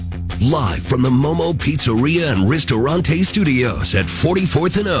live from the Momo Pizzeria and Ristorante Studios at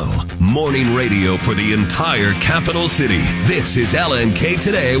 44th and O. Morning radio for the entire capital city. This is LNK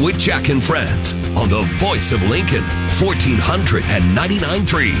Today with Jack and Friends on the voice of Lincoln,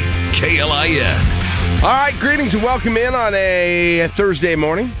 1499.3 KLIN. All right, greetings and welcome in on a Thursday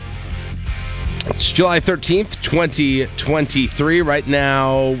morning. It's July 13th, 2023. Right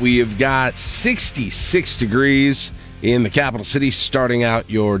now, we have got 66 degrees in the capital city starting out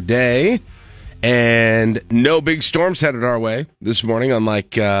your day. And no big storms headed our way this morning,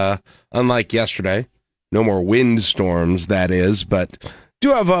 unlike yesterday. No more wind storms, that is. But do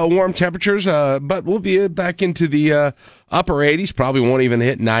have warm temperatures, but we'll be back into the upper 80s. Probably won't even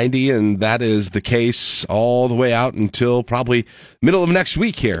hit 90, and that is the case all the way out until probably middle of next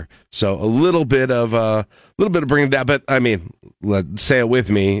week here. So a little bit of bringing it down. But I mean, let's say it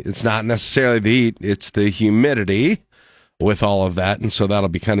with me. It's not necessarily the heat; it's the humidity with all of that, and so that'll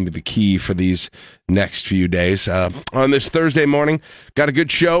be kind of the key for these next few days. On this Thursday morning, got a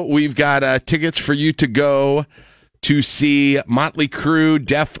good show. We've got tickets for you to go to see Motley Crue,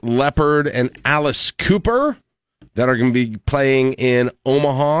 Def Leppard, and Alice Cooper that are going to be playing in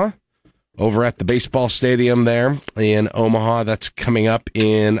Omaha over at the baseball stadium there in Omaha. That's coming up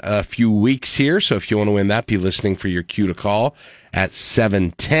in a few weeks here, so if you want to win that, be listening for your cue to call at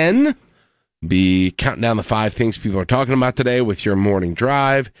 7:10. Be counting down the 5 things people are talking about today with your morning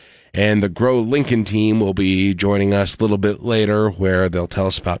drive. And the Grow Lincoln team will be joining us a little bit later, where they'll tell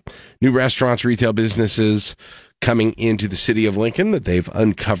us about new restaurants, retail businesses coming into the city of Lincoln that they've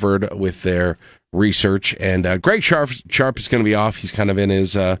uncovered with their research. And Greg Sharp is going to be off. He's kind of in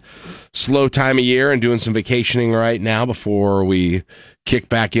his slow time of year and doing some vacationing right now before we kick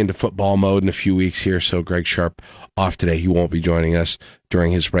back into football mode in a few weeks here. So Greg Sharp off today. He won't be joining us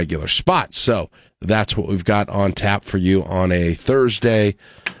during his regular spot. So that's what we've got on tap for you on a Thursday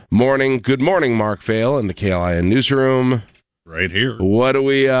morning. Good morning, Mark Vail in the KLIN newsroom. Right here. What do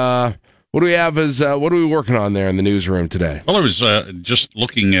we have what are we working on there in the newsroom today? Well, I was just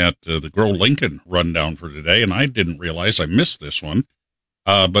looking at the Grow Lincoln rundown for today, and I didn't realize I missed this one.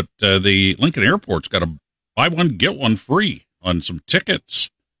 But the Lincoln Airport's got a buy one, get one free on some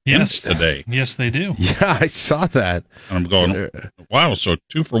tickets. Yes, today. Yes, they do. Yeah, I saw that. And I'm going, wow, so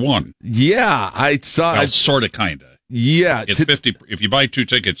 2 for 1. Yeah, I saw. Well, sort of, kind of. Yeah, it's 50. If you buy 2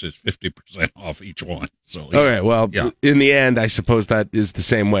 tickets, it's 50% off each one. So okay, well, yeah. In the end, I suppose that is the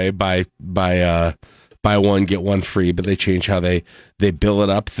same way. Buy one, get one free, but they change how they bill it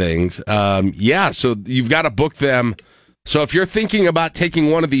up things. Yeah, so you've got to book them. So if you're thinking about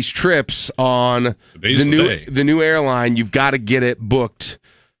taking one of these trips on the new airline, you've got to get it booked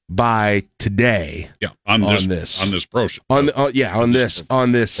by today. Yeah, on this promotion. On this.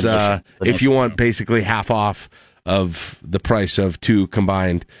 If you want basically half off of the price of 2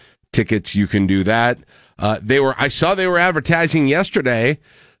 combined tickets, you can do that. I saw they were advertising yesterday.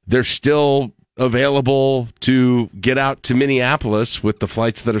 They're still available to get out to Minneapolis with the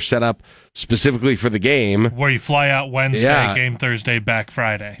flights that are set up specifically for the game. Where you fly out Wednesday, game Thursday, back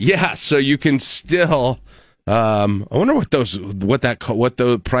Friday. Yeah, so you can still. I wonder what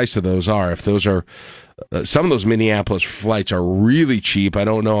the price of those are. If those are some of those Minneapolis flights are really cheap. I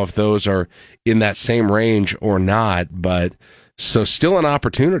don't know if those are in that same range or not, but so still an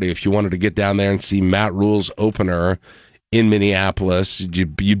opportunity if you wanted to get down there and see Matt Rule's opener in Minneapolis.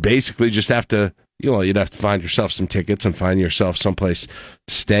 You basically just have to, you'd have to find yourself some tickets and find yourself someplace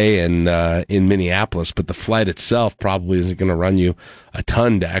to stay in Minneapolis. But the flight itself probably isn't going to run you a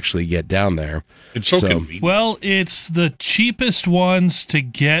ton to actually get down there. It's so convenient. Well, it's the cheapest ones to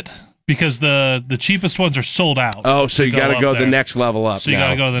get because the cheapest ones are sold out. Oh, so you got to go the next level up. So you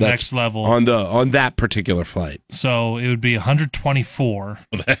got to go the next level on that particular flight. So it would be $124.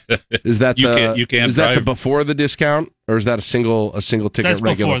 Is that you can't is that the before the discount, or is that a single ticket that's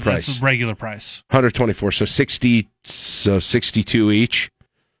regular before, price? That's regular price. 124. So 62 each.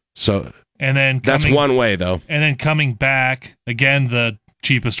 So and then that's one way though. And then coming back again, the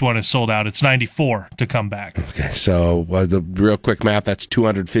cheapest one is sold out. It's $94 to come back. Okay, so the real quick math, that's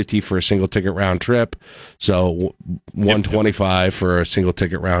 $250 for a single ticket round trip. So $125 for a single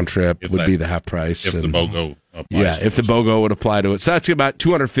ticket round trip would be the half price. If the BOGO applies. Yeah, if the BOGO would apply to it. So that's about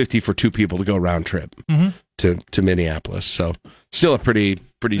 $250 for 2 people to go round trip to Minneapolis. So still a pretty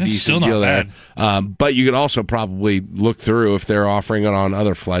decent deal there. But you could also probably look through, if they're offering it on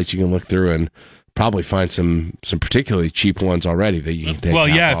other flights, you can look through and probably find some particularly cheap ones already that you can take. Well,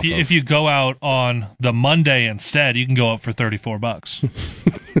 yeah, if you go out on the Monday instead, you can go up for $34.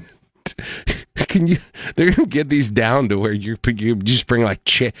 They're gonna get these down to where you just bring like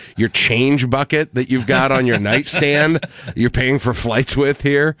your change bucket that you've got on your nightstand. You're paying for flights with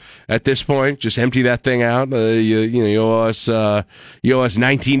here at this point. Just empty that thing out. You owe us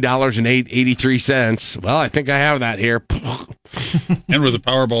 $19.83. Well, I think I have that here. And with the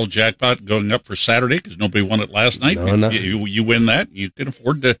Powerball jackpot going up for Saturday because nobody won it last night, you win that, you can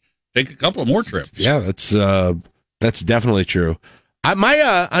afford to take a couple of more trips. Yeah, that's definitely true.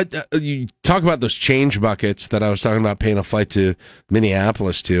 You talk about those change buckets that I was talking about paying a flight to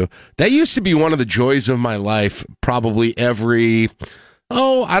Minneapolis to. That used to be one of the joys of my life, probably every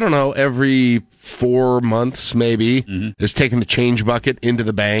 4 months maybe, is taking the change bucket into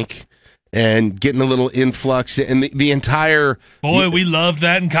the bank and getting a little influx. And the entire... Boy, we loved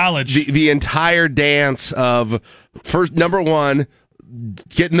that in college. The entire dance of, first, number one,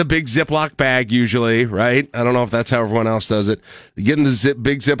 getting the big Ziploc bag usually, right? I don't know if that's how everyone else does it. Getting the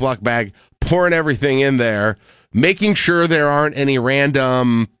big Ziploc bag, pouring everything in there, making sure there aren't any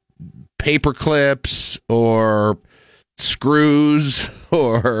random paper clips or screws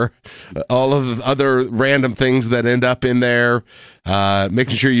or all of the other random things that end up in there,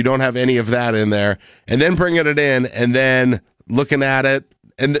 making sure you don't have any of that in there, and then bringing it in and then looking at it.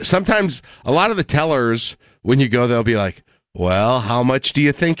 And sometimes a lot of the tellers, when you go, they'll be like, well, how much do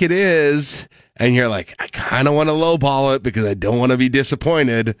you think it is? And you're like, I kind of want to lowball it because I don't want to be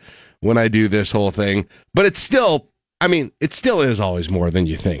disappointed when I do this whole thing. But it still is always more than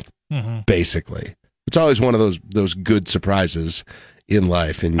you think, basically. It's always one of those good surprises in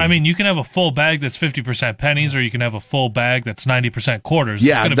life. And you can have a full bag that's 50% pennies, or you can have a full bag that's 90% quarters.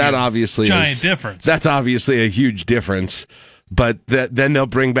 Yeah, that obviously is a giant difference. That's obviously a huge difference. But then they'll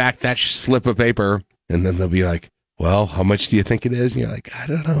bring back that slip of paper, and then they'll be like, well, how much do you think it is? And you're like, I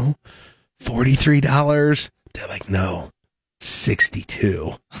don't know, $43. They're like, no,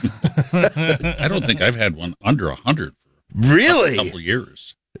 62. I don't think I've had one under 100 for really a couple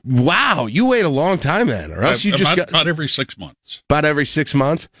years. Wow, you wait a long time then, or else you just about every 6 months. About every 6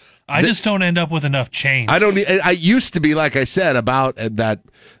 months. I just don't end up with enough change. I used to be, like I said, about that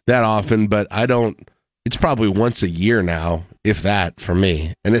often, but I don't. It's probably once a year now, if that, for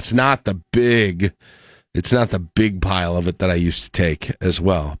me, and it's not the big pile of it that I used to take as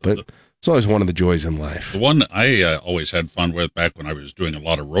well, but it's always one of the joys in life. The one I always had fun with back when I was doing a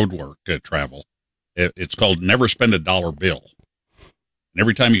lot of road work travel, it's called Never Spend a Dollar Bill. And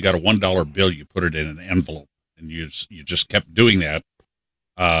every time you got a $1 bill, you put it in an envelope, and you just kept doing that.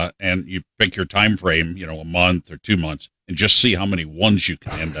 And you pick your time frame, a month or 2 months, and just see how many ones you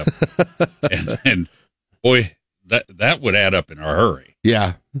can end up. and boy, that would add up in a hurry.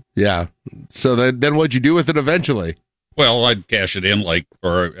 Yeah. So then what'd you do with it eventually? Well, I'd cash it in, like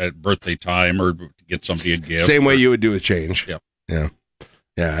for a birthday time, or to get somebody a gift. Same way you would do with change. Yep.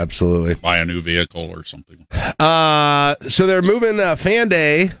 Yeah, absolutely. Buy a new vehicle or something. So they're moving Fan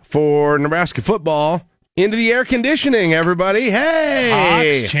Day for Nebraska football into the air conditioning, everybody.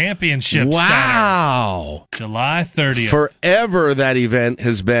 Hey! Hawks Championship Wow. Center, July 30th. Forever that event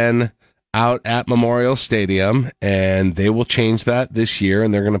has been out at Memorial Stadium, and they will change that this year,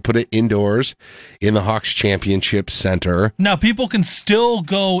 and they're going to put it indoors in the Hawks Championship Center. Now, people can still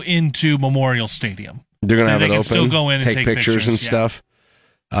go into Memorial Stadium. They're going to have it open, still go in and take pictures and stuff.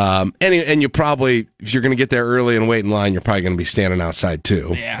 And you probably, if you're going to get there early and wait in line, you're probably going to be standing outside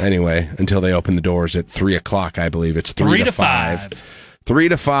too. Yeah. Anyway, until they open the doors at 3:00, I believe it's 3 to 5. 3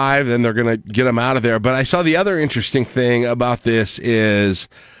 to 5, then they're going to get them out of there. But I saw the other interesting thing about this is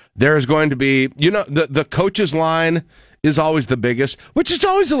there is going to be, the coaches line is always the biggest, which is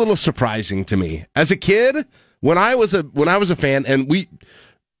always a little surprising to me. As a kid, when I was a fan, and we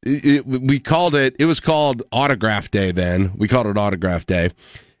called it was called Autograph Day then. We called it Autograph Day.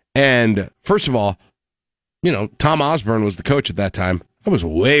 And first of all, Tom Osborne was the coach at that time. I was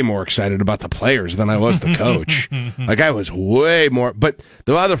way more excited about the players than I was the coach. Like, I was way more. But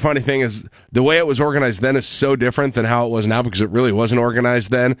the other funny thing is the way it was organized then is so different than how it was now, because it really wasn't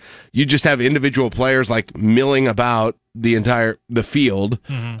organized then. You just have individual players like milling about the field,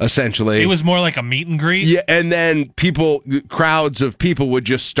 essentially. It was more like a meet and greet. Yeah, and then crowds of people would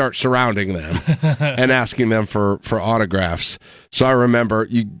just start surrounding them and asking them for autographs. So I remember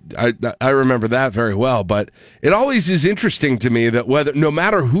I remember that very well. But it always is interesting to me that no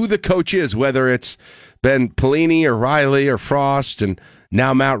matter who the coach is, whether it's been Pelini or Riley or Frost and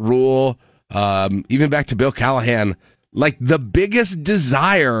now Matt Rule, even back to Bill Callahan, like the biggest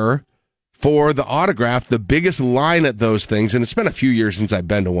desire for the autograph, the biggest line at those things, and it's been a few years since I've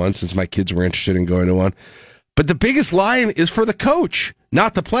been to one, since my kids were interested in going to one, but the biggest line is for the coach,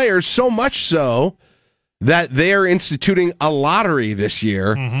 not the players, so much so that they're instituting a lottery this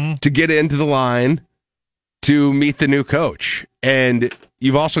year to get into the line to meet the new coach. And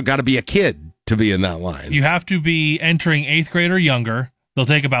you've also got to be a kid to be in that line. You have to be entering 8th grade or younger. They'll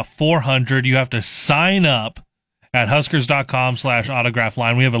take about 400. You have to sign up at Huskers.com/autograph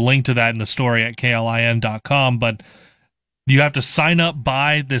line. We have a link to that in the story at KLIN.com, but you have to sign up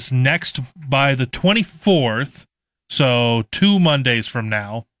by the 24th, so 2 Mondays from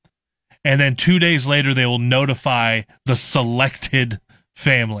now, and then 2 days later they will notify the selected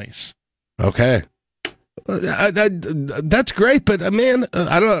families. Okay. That's great, but man,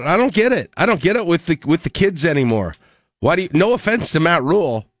 I don't get it. I don't get it with the kids anymore. Why do you? No offense to Matt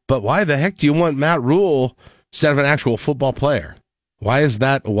Rule, but why the heck do you want Matt Rule instead of an actual football player? Why is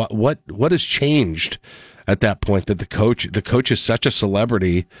that? What has changed at that point that the coach is such a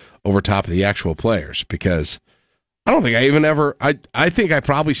celebrity over top of the actual players? Because I don't think I even ever. I think I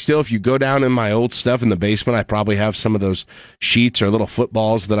probably still, if you go down in my old stuff in the basement, I probably have some of those sheets or little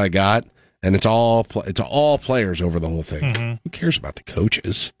footballs that I got. And it's all players over the whole thing. Mm-hmm. Who cares about the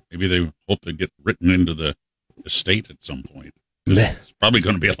coaches? Maybe they hope to get written into the estate at some point. It's probably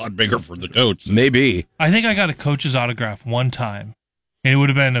going to be a lot bigger for the coach. Maybe. I think I got a coach's autograph one time, and it would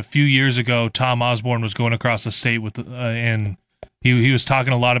have been a few years ago. Tom Osborne was going across the state with, and he was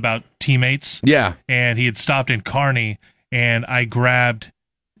talking a lot about teammates. Yeah, and he had stopped in Kearney, and I grabbed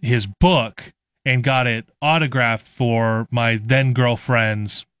his book and got it autographed for my then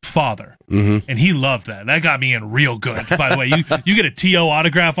girlfriend's father. Mm-hmm. And he loved that. That got me in real good, by the way. You get a TO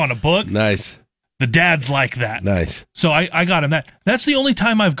autograph on a book. Nice. The dads like that. Nice. So I got him that. That's the only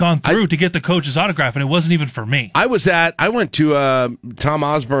time I've gone through to get the coach's autograph, and it wasn't even for me. I went to Tom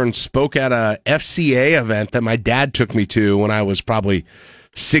Osborne spoke at a FCA event that my dad took me to when I was probably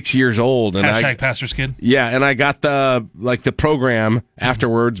 6 years old. And Hashtag pastor's kid. Yeah, and I got the program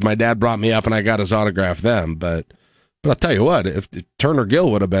afterwards. My dad brought me up, and I got his autograph then, But I'll tell you what, if Turner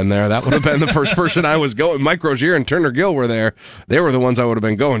Gill would have been there, that would have been the first person I was going. Mike Rozier and Turner Gill were there. They were the ones I would have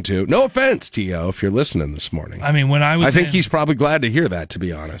been going to. No offense, T.O., if you're listening this morning. I mean, I think he's probably glad to hear that, to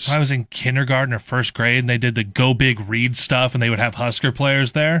be honest. When I was in kindergarten or first grade, and they did the Go Big Read stuff, and they would have Husker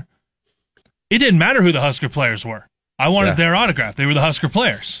players there, it didn't matter who the Husker players were. I wanted their autograph. They were the Husker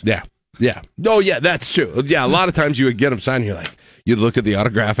players. Yeah. Yeah. Oh, yeah, that's true. Yeah, a lot of times you would get them signed, and you're like, you'd look at the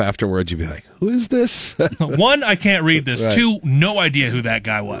autograph afterwards, you'd be like, who is this? One, I can't read this. Right. Two, no idea who that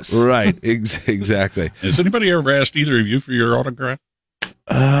guy was. Right, exactly. Has anybody ever asked either of you for your autograph?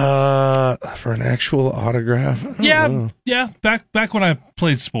 For an actual autograph? Yeah. Back when I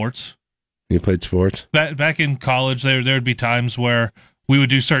played sports. You played sports? Back in college, there would be times where we would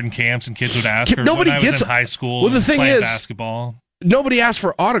do certain camps and kids would ask. Nobody when I was gets in high school. Well, the thing is, basketball. Nobody asks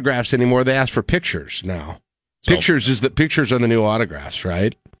for autographs anymore. They ask for pictures now. Pictures are the new autographs,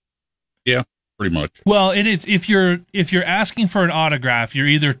 right? Yeah, pretty much. Well, it is. If you're asking for an autograph, you're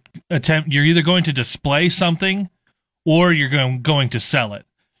either going to display something, or you're going to sell it.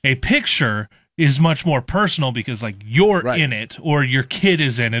 A picture is much more personal because like you're in it, or your kid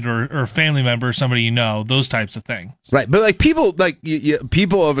is in it, or a family member, or somebody you know, those types of things. Right, but like people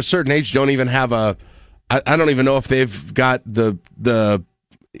people of a certain age don't even have a. I don't even know if they've got the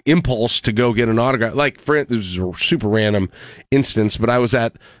impulse to go get an autograph. Like, this is a super random instance, but I was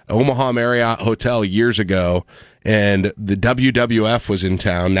at Omaha Marriott Hotel years ago, and the WWF was in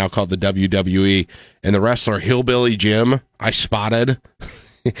town, now called the WWE, and the wrestler Hillbilly Jim, I spotted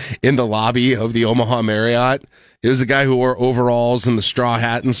in the lobby of the Omaha Marriott. It was a guy who wore overalls and the straw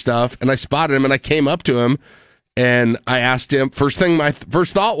hat and stuff, and I spotted him, and I came up to him, and I asked him, my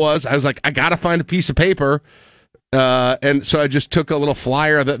first thought was, I was like, I gotta find a piece of paper. And so I just took a little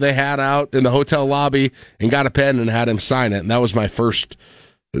flyer that they had out in the hotel lobby and got a pen and had him sign it. And that was my first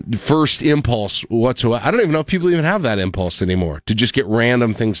impulse whatsoever. I don't even know if people even have that impulse anymore to just get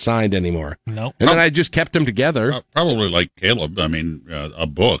random things signed anymore. Nope. And then I just kept them together. Probably like Caleb. I mean, a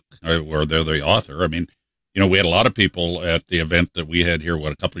book where they're the author. I mean, we had a lot of people at the event that we had here,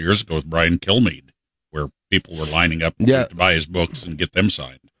 a couple of years ago with Brian Kilmeade, where people were lining up to buy his books and get them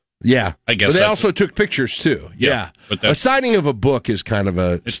signed. Yeah, I guess. But they also took pictures too. Yeah, but a signing of a book is kind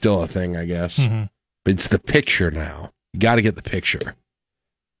of still a thing, I guess. Mm-hmm. But it's the picture now. You got to get the picture.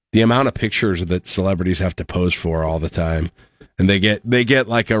 The amount of pictures that celebrities have to pose for all the time, and they get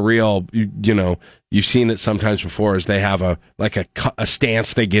like a real, you've seen it sometimes before, is they have a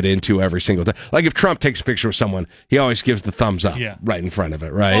stance they get into every single time. Like if Trump takes a picture with someone, he always gives the thumbs up right in front of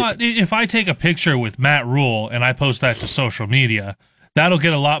it, right? Well, if I take a picture with Matt Rule and I post that to social media, that'll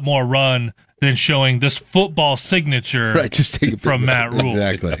get a lot more run than showing this football signature just take from Matt Rule.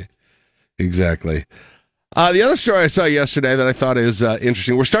 Exactly. The other story I saw yesterday that I thought is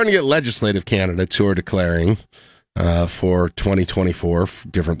interesting, we're starting to get legislative candidates who are declaring for 2024,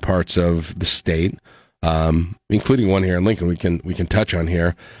 different parts of the state, including one here in Lincoln we can touch on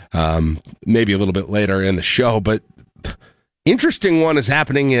here maybe a little bit later in the show. But interesting one is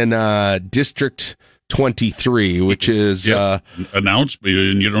happening in District 23, which is announced,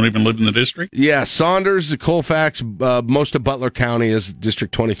 and you don't even live in the district? Yeah, Saunders, Colfax, most of Butler County is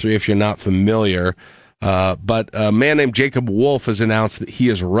District 23, if you're not familiar. But a man named Jacob Wolf has announced that he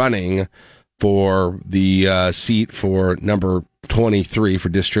is running for the seat for number 23 for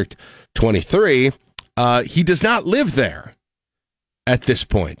District 23. He does not live there at this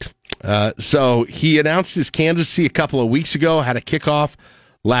point. So he announced his candidacy a couple of weeks ago, had a kickoff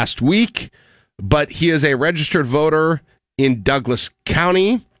last week, but he is a registered voter in Douglas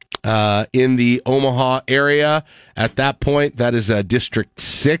County, in the Omaha area. At that point, that is District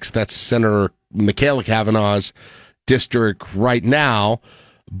 6. That's Senator Michaela Kavanaugh's district right now.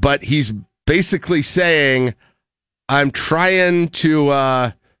 But he's basically saying, I'm trying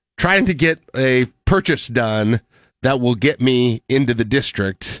to get a purchase done that will get me into the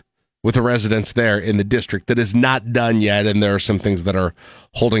district with a residence there in the district that is not done yet, and there are some things that are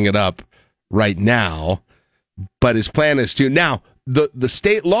holding it up right now. But his plan is to now the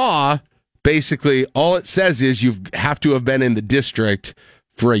state law, basically all it says is you have to have been in the district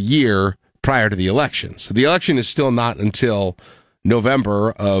for a year prior to the election. So the election is still not until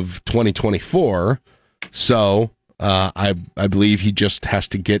November of 2024. So I believe he just has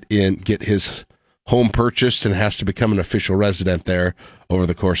to get his home purchased and has to become an official resident there over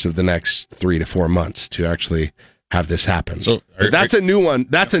the course of the next 3 to 4 months to actually have this happen. So that's a new one.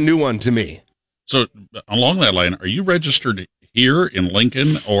 That's a new one to me. So along that line, are you registered here in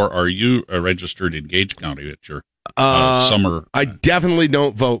Lincoln, or are you registered in Gage County at your summer? I definitely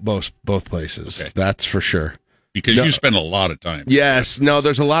don't vote both places. Okay. That's for sure. Because you spend a lot of time. Yes. No,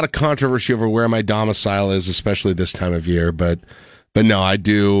 there's a lot of controversy over where my domicile is, especially this time of year. But no, I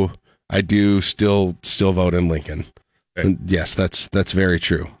do still vote in Lincoln. Okay. And yes, that's very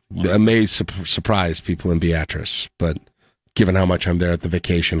true. I may surprise people in Beatrice, but given how much I'm there at the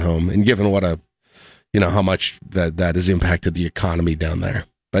vacation home, and given what how much that has impacted the economy down there.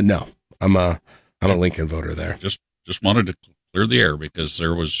 But no, I'm a Lincoln voter there. Just wanted to clear the air because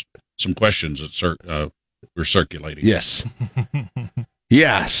there was some questions that were circulating. Yes.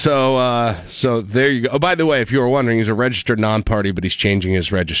 Yeah. So there you go. Oh, by the way, if you were wondering, he's a registered non-party, but he's changing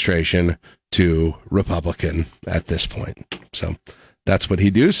his registration to Republican at this point. So that's what he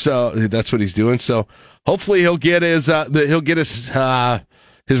do. So that's what he's doing. So hopefully he'll get his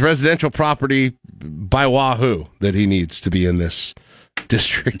residential property by Wahoo that he needs to be in this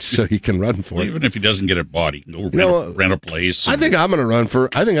district so he can run for it. Even if he doesn't get it bought, he can go rent a place. I think I'm going to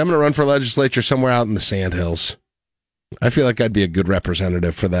run for legislature somewhere out in the Sandhills. I feel like I'd be a good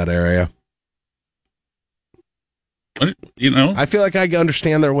representative for that area. I feel like I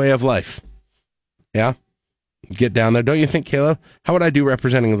understand their way of life. Yeah. Get down there. Don't you think, Caleb? How would I do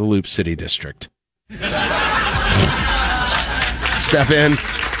representing the Loop City District? Step in.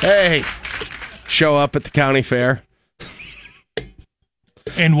 Hey. Show up at the county fair.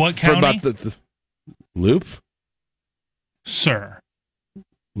 And what county? For about the Loop? Sir.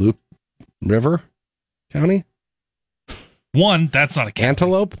 Loop River County? One, that's not a county.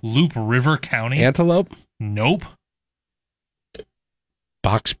 Antelope? Loop River County? Antelope? Nope.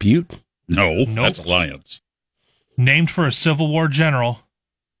 Box Butte? No, that's Alliance. Named for a Civil War general.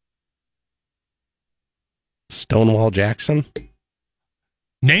 Stonewall Jackson?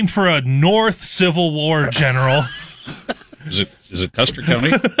 Named for a North Civil War general. Is it Custer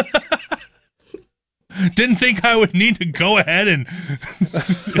County? Didn't think I would need to go ahead and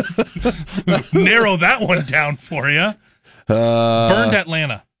narrow that one down for you. Burned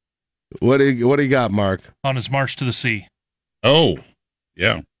Atlanta. What do you got, Mark? On his march to the sea. Oh,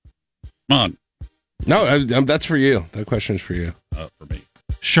 yeah. Come on. No, that's for you. That question's for you. For me.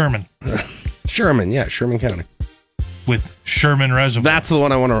 Sherman. Sherman County. With Sherman Reservoir. That's the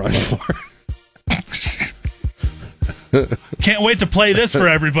one I want to run for. Can't wait to play this for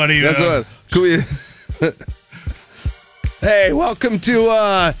everybody. That's what. Can we... Hey, welcome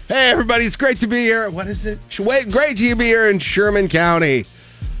to, hey, everybody, it's great to be here. What is it? Great to be here in Sherman County.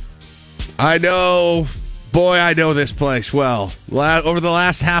 I know, boy, I know this place well. Over the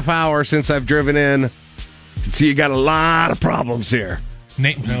last half hour since I've driven in, see, you got a lot of problems here.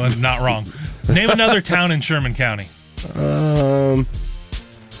 No, I'm not wrong. Name another town in Sherman County.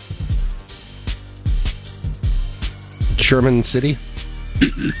 Sherman City.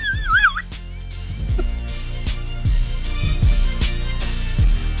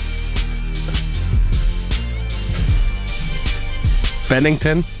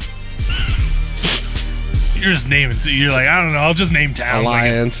 Bennington, You're just naming. You're like, I don't know. I'll just name towns.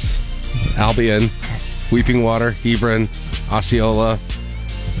 Alliance, Albion, Weeping Water, Hebron, Osceola,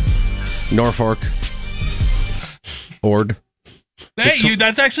 Norfolk, Ord. Hey,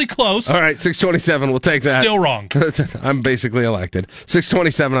 that's actually close. All right, 627. We'll take that. Still wrong. I'm basically elected.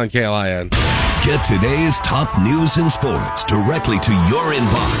 627 on KLIN. Get today's top news and sports directly to your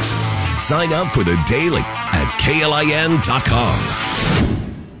inbox. Sign up for the daily at KLIN.com.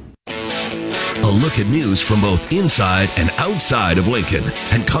 A look at news from both inside and outside of Lincoln,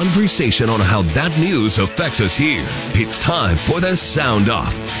 and conversation on how that news affects us here. It's time for the Sound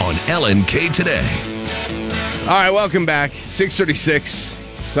Off on LNK Today. All right, welcome back. 636.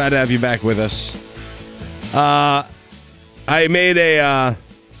 Glad to have you back with us. I made an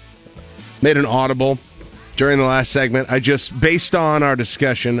audible during the last segment. I just, based on our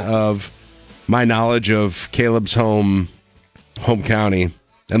discussion of my knowledge of Caleb's home county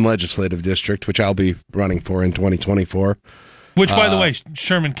and legislative district, which I'll be running for in 2024. Which, by the way,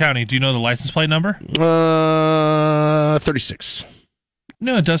 Sherman County, do you know the license plate number? 36.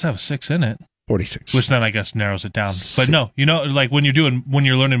 No, it does have a 6 in it. 46. Which then I guess narrows it down. But no, like when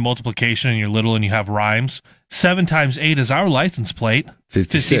you're learning multiplication and you're little and you have rhymes, 7 times 8 is our license plate.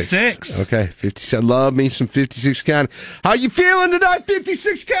 56. Okay, 56. Love me some 56 County. How you feeling tonight,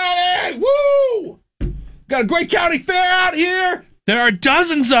 56 County? Woo! Got a great county fair out here. There are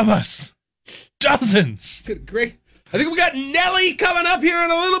dozens of us. Dozens. Great. I think we got Nelly coming up here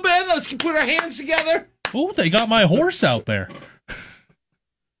in a little bit. Let's put our hands together. Oh, they got my horse out there.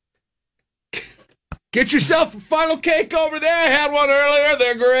 Get yourself a funnel cake over there. I had one earlier.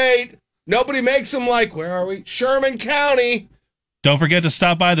 They're great. Nobody makes them like, where are we? Sherman County. Don't forget to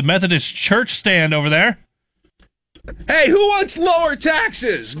stop by the Methodist Church stand over there. Hey, who wants lower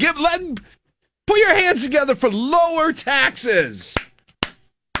taxes? Put your hands together for lower taxes.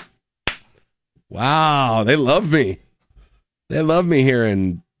 Wow, they love me. They love me here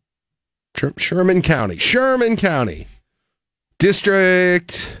in Sherman County. Sherman County.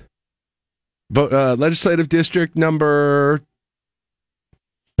 District... legislative district number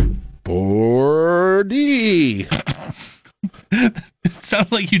 4D. It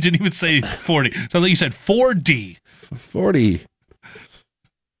sounded like you didn't even say 40. It sounded like you said 4D. 40. Is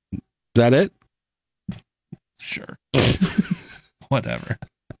that it? Sure. Whatever.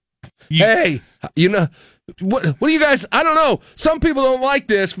 Hey, what do you guys, I don't know. Some people don't like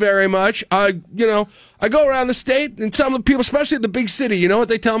this very much. I go around the state and some of the people, especially in the big city, you know what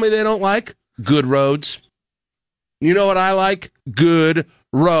they tell me they don't like? Good roads. You know what I like? Good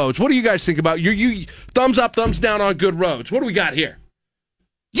roads. What do you guys think about you thumbs up, thumbs down on good roads? What do we got here?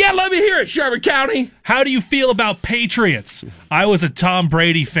 Yeah, let me hear it, Sherman County. How do you feel about Patriots? I was a Tom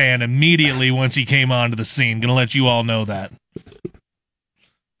Brady fan immediately once he came onto the scene. Gonna let you all know that.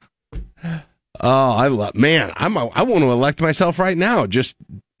 Oh, I want to elect myself right now, just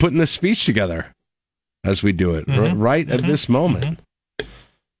putting this speech together as we do it, right at this moment. Mm-hmm.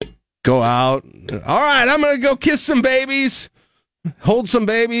 Go out. All right, I'm going to go kiss some babies, hold some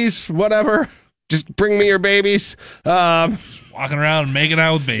babies, whatever. Just bring me your babies. Walking around and making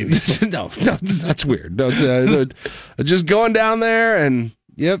out with babies. No, that's weird. Just going down there and,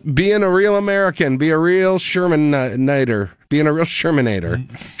 being a real American. Be a real Shermaniter. Being a real Shermanator.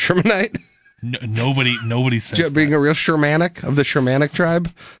 Shermanite? No, nobody says being that. a real Shermanic of the Shermanic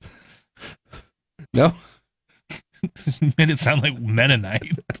tribe? No? Made it sound like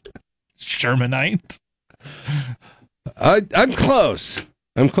Mennonite. Shermanite. I'm close.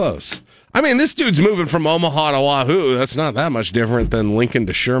 I mean, this dude's moving from Omaha to Wahoo. That's not that much different than Lincoln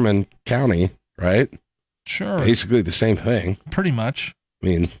to Sherman County, right? Sure. Basically the same thing. Pretty much. I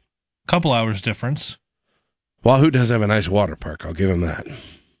mean, couple hours difference. Wahoo does have a nice water park. I'll give him that.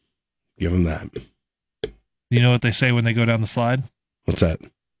 You know what they say when they go down the slide? What's that?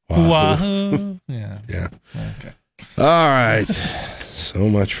 Wahoo. Yeah. Okay. All right. So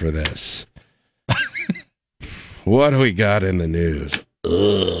much for this. What do we got in the news?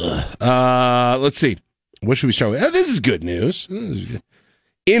 Let's see. What should we start with? This is good news.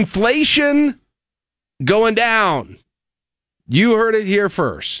 Inflation going down. You heard it here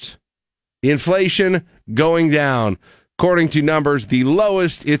first. Inflation going down. According to numbers, the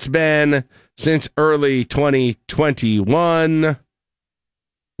lowest it's been since early 2021.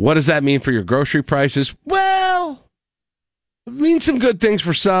 What does that mean for your grocery prices? Well, it means some good things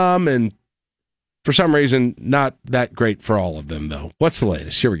for some and For some reason, not that great for all of them, though. What's the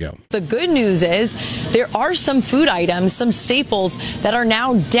latest? Here we go. The good news is there are some food items, some staples that are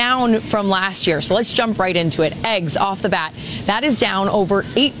now down from last year. So let's jump right into it. Eggs off the bat. That is down over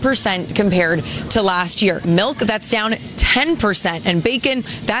 8% compared to last year. Milk, that's down 10%. And bacon,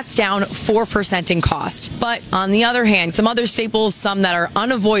 that's down 4% in cost. But on the other hand, some other staples, some that are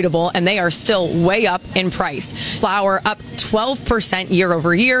unavoidable, and they are still way up in price. Flour up 12% year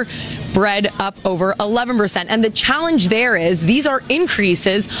over year. Bread up over 11%. And the challenge there is these are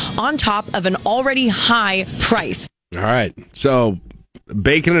increases on top of an already high price. All right. So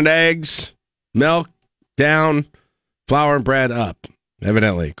bacon and eggs, milk down, flour and bread up,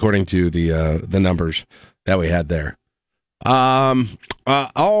 evidently, according to the numbers that we had there. All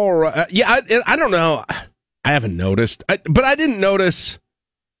right. Yeah, I don't know. I haven't noticed. But I didn't notice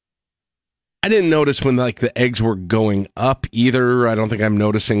when like the eggs were going up either. I don't think I'm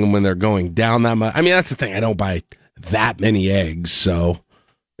noticing them when they're going down that much. I mean, that's the thing. I don't buy that many eggs. So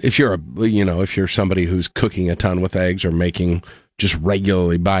if you're somebody who's cooking a ton with eggs or making just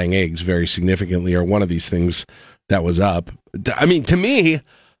regularly buying eggs very significantly or one of these things that was up. I mean, to me,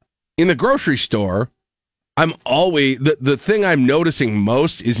 in the grocery store, I'm always the thing I'm noticing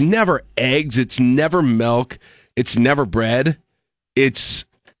most is never eggs. It's never milk. It's never bread.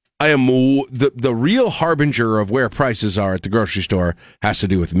 I am the real harbinger of where prices are at the grocery store has to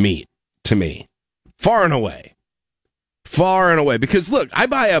do with meat to me, far and away, because look, I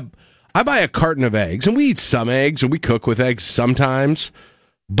buy a carton of eggs and we eat some eggs and we cook with eggs sometimes,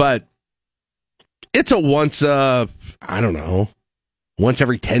 but it's a once every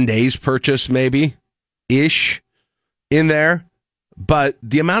 10 days purchase maybe ish in there. But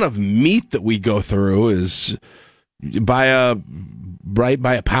the amount of meat that we go through is buy a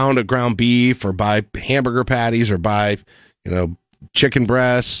pound of ground beef or buy hamburger patties or buy, chicken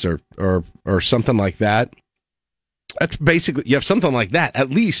breasts or something like that. That's basically, you have something like that at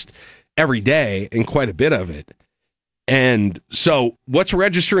least every day and quite a bit of it. And so what's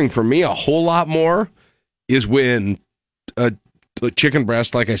registering for me a whole lot more is when a chicken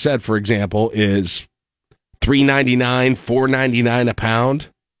breast, like I said, for example, is $3.99, $4.99 a pound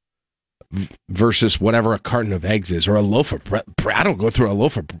versus whatever a carton of eggs is, or a loaf of bread. We don't go through a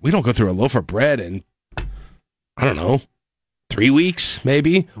loaf of bread in, I don't know, 3 weeks,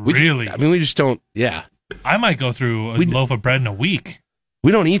 maybe. Really? We just don't, yeah. I might go through a loaf of bread in a week.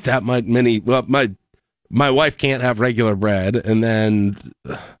 We don't eat that many. Well, my wife can't have regular bread, and then,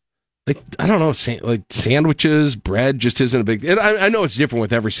 I don't know, sandwiches, bread just isn't a big. I know it's different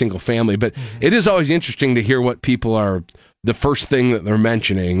with every single family, but it is always interesting to hear what people are. The first thing that they're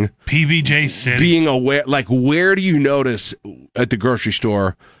mentioning, PBJ City, being aware, like where do you notice at the grocery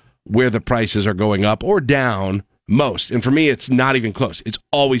store where the prices are going up or down most? And for me, it's not even close. It's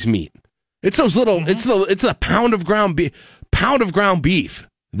always meat. It's those little. It's the pound of ground beef.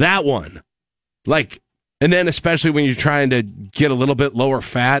 That one, and then especially when you're trying to get a little bit lower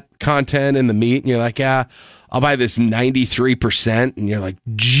fat content in the meat, and you're like, yeah, I'll buy this 93%, and you're like,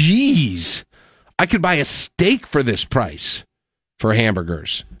 geez. I could buy a steak for this price for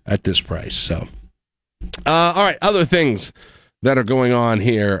hamburgers at this price. So, all right, other things that are going on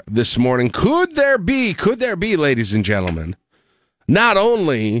here this morning. Could there be, ladies and gentlemen, not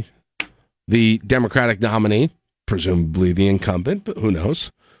only the Democratic nominee, presumably the incumbent, but who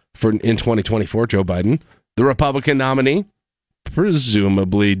knows, in 2024, Joe Biden, the Republican nominee,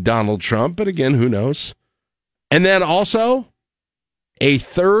 presumably Donald Trump, but again, who knows, and then also a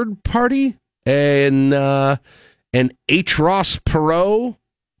third party, an H. Ross Perot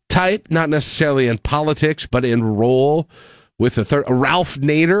type, not necessarily in politics, but in role with a Ralph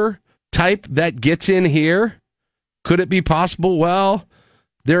Nader type that gets in here. Could it be possible? Well,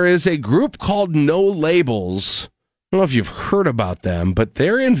 there is a group called No Labels. I don't know if you've heard about them, but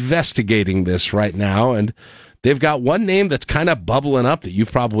they're investigating this right now, and they've got one name that's kind of bubbling up that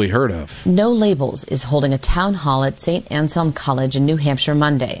you've probably heard of. No Labels is holding a town hall at St. Anselm College in New Hampshire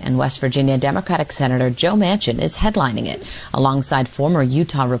Monday, and West Virginia Democratic Senator Joe Manchin is headlining it, alongside former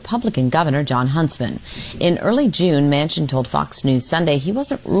Utah Republican Governor Jon Huntsman. In early June, Manchin told Fox News Sunday he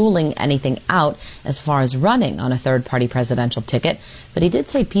wasn't ruling anything out as far as running on a third-party presidential ticket, but he did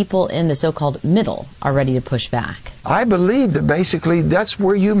say people in the so-called middle are ready to push back. I believe that basically that's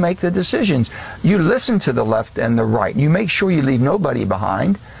where you make the decisions. You listen to the left and the right. You make sure you leave nobody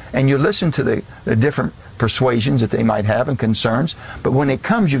behind, and you listen to the different persuasions that they might have and concerns. But when it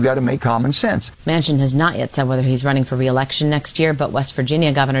comes, you've got to make common sense. Manchin has not yet said whether he's running for re-election next year, but West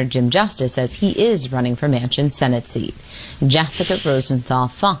Virginia Governor Jim Justice says he is running for Manchin's Senate seat. Jessica Rosenthal,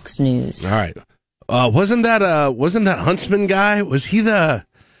 Fox News. All right. Wasn't that Huntsman guy? Was he the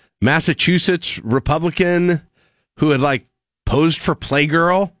Massachusetts Republican who had like posed for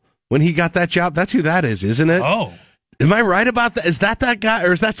Playgirl when he got that job. That's who that is, isn't it? Oh. Am I right about that? Is that guy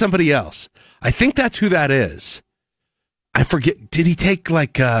or is that somebody else? I think that's who that is. I forget. Did he take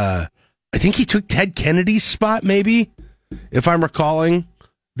I think he took Ted Kennedy's spot, maybe, if I'm recalling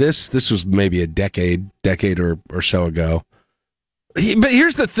this. This was maybe a decade or so ago. But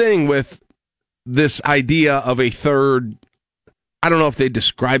here's the thing with this idea of a third, I don't know if they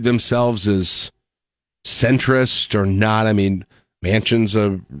describe themselves as centrist or not. I mean, Manchin's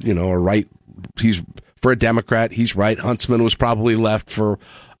a right, he's for a Democrat, he's right. Huntsman was probably left for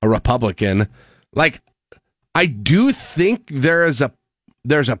a Republican. Like, I do think there's a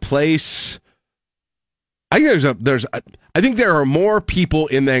place. I think there are more people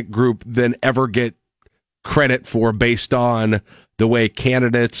in that group than ever get credit for based on the way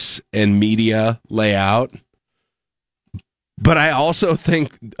candidates and media lay out. But I also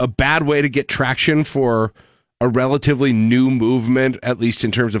think a bad way to get traction for a relatively new movement, at least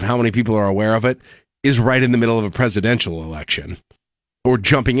in terms of how many people are aware of it, is right in the middle of a presidential election or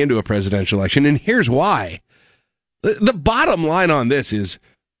jumping into a presidential election. And here's why. The bottom line on this is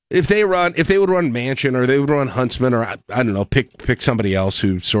if they would run Manchin or they would run Huntsman or I don't know, pick somebody else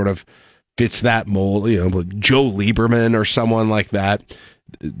who sort of fits that mold, Joe Lieberman or someone like that.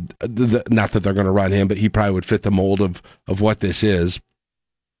 Not that they're going to run him, but he probably would fit the mold of what this is.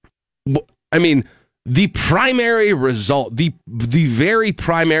 I mean, the primary result, the very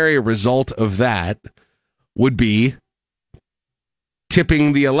primary result of that would be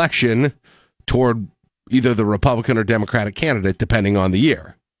tipping the election toward either the Republican or Democratic candidate, depending on the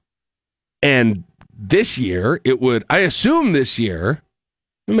year. And this year, I assume this year,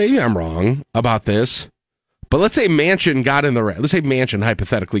 maybe I'm wrong about this, but let's say Manchin got in the race. Let's say Manchin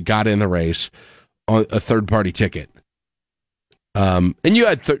hypothetically got in the race on a third-party ticket. And you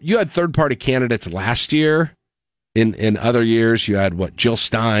had third-party candidates last year. In other years, you had Jill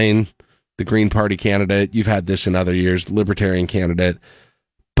Stein, the Green Party candidate. You've had this in other years, the Libertarian candidate.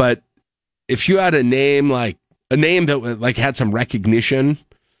 But if you had a name that had some recognition,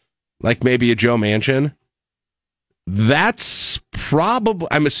 like maybe a Joe Manchin, that's probably,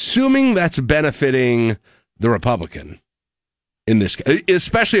 I'm assuming that's benefiting the Republican in this,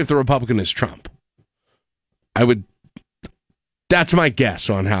 especially if the Republican is Trump. That's my guess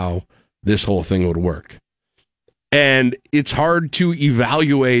on how this whole thing would work. And it's hard to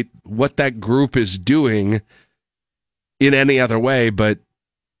evaluate what that group is doing in any other way, but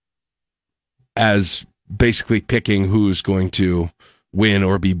as basically picking who's going to win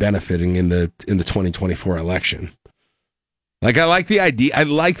or be benefiting in the 2024 election. Like, I like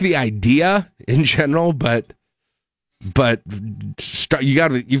the idea in general, but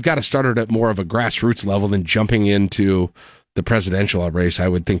you've got to start it at more of a grassroots level than jumping into the presidential race. I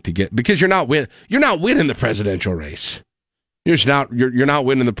would think because you're not winning the presidential race. You're not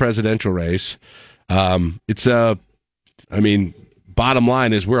winning the presidential race. Bottom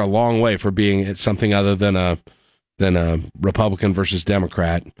line is we're a long way from being something other than a Republican versus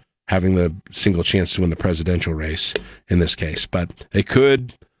Democrat having the single chance to win the presidential race in this case. But it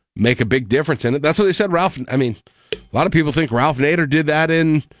could make a big difference in it. That's what they said. A lot of people think Ralph Nader did that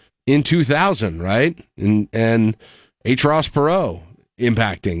in 2000, right? And H. Ross Perot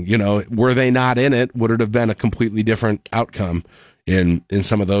impacting, were they not in it, would it have been a completely different outcome in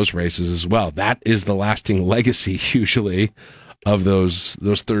some of those races as well. That is the lasting legacy usually of those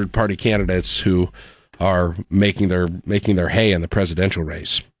third-party candidates who are making their hay in the presidential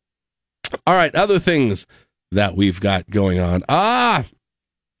race. All right, other things that we've got going on.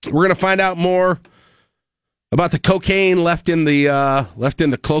 We're going to find out more about the cocaine left in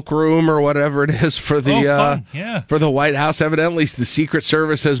the cloakroom or whatever it is for the White House. Evidently, the Secret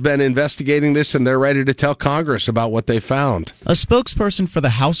Service has been investigating this, and they're ready to tell Congress about what they found. A spokesperson for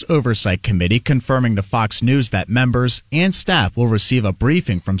the House Oversight Committee confirming to Fox News that members and staff will receive a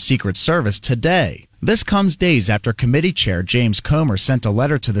briefing from Secret Service today. This comes days after committee chair James Comer sent a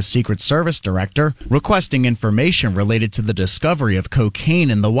letter to the Secret Service director requesting information related to the discovery of cocaine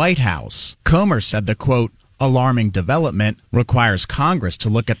in the White House. Comer said the, quote, alarming development requires Congress to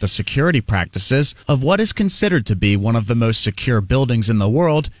look at the security practices of what is considered to be one of the most secure buildings in the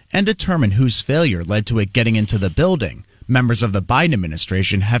world and determine whose failure led to it getting into the building. Members of the Biden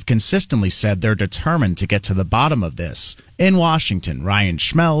administration have consistently said they're determined to get to the bottom of this. In Washington, Ryan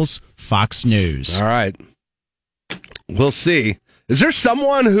Schmelz, Fox News. All right. We'll see. Is there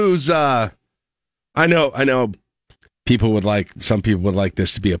someone who's I know some people would like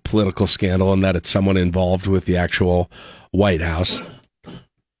this to be a political scandal and that it's someone involved with the actual White House.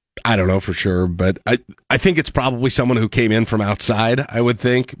 I don't know for sure, but I think it's probably someone who came in from outside, I would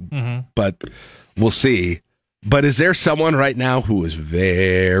think, but we'll see. But is there someone right now who is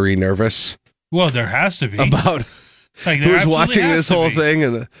very nervous? Well, there has to be. About who's watching this whole thing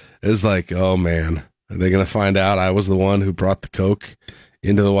and is like, oh man, are they going to find out I was the one who brought the Coke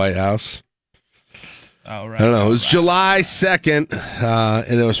into the White House? All right. I don't know. It was July 2nd,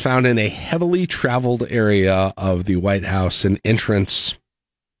 and it was found in a heavily traveled area of the White House, an entrance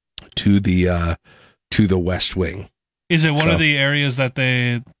to the West Wing. Is it one of the areas that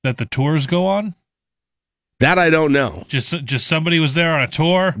the tours go on? That I don't know. Just somebody was there on a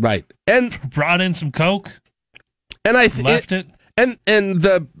tour, right? And brought in some Coke, and left it. And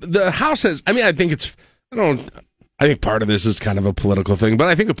the House has. I mean, I think it's. I think part of this is kind of a political thing, but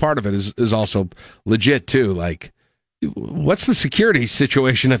I think a part of it is also legit too. Like, what's the security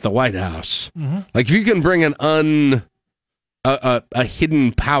situation at the White House? Mm-hmm. Like, if you can bring a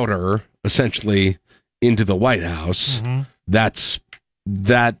hidden powder essentially into the White House, that's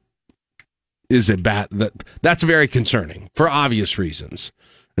very concerning for obvious reasons.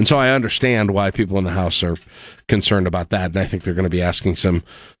 And so I understand why people in the House are concerned about that, and I think they're going to be asking some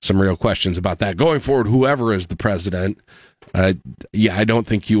real questions about that going forward. Whoever is the president, I don't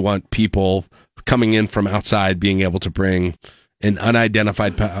think you want people coming in from outside being able to bring an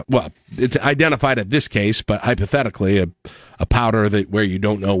unidentified. Well, it's identified at this case, but hypothetically, a powder where you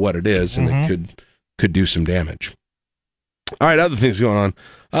don't know what it is, and it could do some damage. All right, other things going on.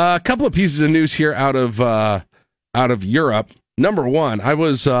 A couple of pieces of news here out of Europe. Number one, I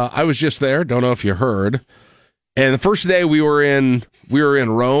was just there. Don't know if you heard. And the first day we were in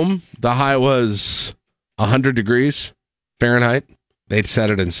Rome. The high was 100 degrees Fahrenheit. They'd set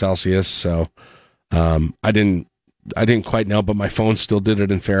it in Celsius, so I didn't quite know, but my phone still did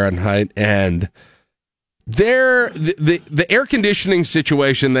it in Fahrenheit. And the air conditioning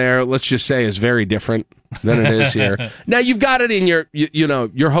situation there, let's just say, is very different than it is here. Now you've got it in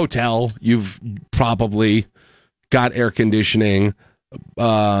your hotel. You've probably got air conditioning,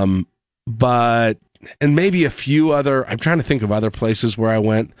 but maybe a few other. I'm trying to think of other places where I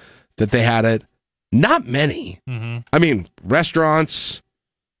went that they had it. Not many. Mm-hmm. I mean, restaurants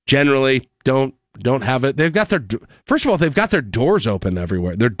generally don't have it. They've got first of all, they've got their doors open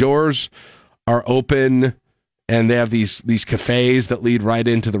everywhere. Their doors are open, and they have these cafes that lead right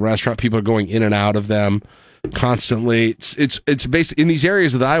into the restaurant. People are going in and out of them constantly. It's basically in these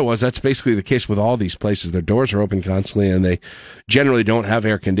areas that I was. That's basically the case with all these places. Their doors are open constantly, and they generally don't have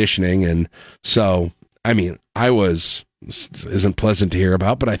air conditioning. And so, I mean, this isn't pleasant to hear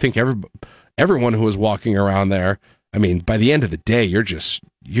about, but I think everyone who was walking around there, I mean, by the end of the day, you're just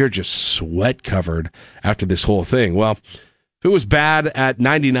sweat covered after this whole thing. Well, if it was bad at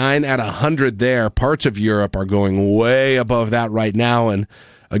 99, at 100 there, parts of Europe are going way above that right now. And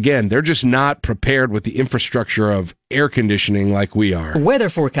again, they're just not prepared with the infrastructure of air conditioning like we are. Weather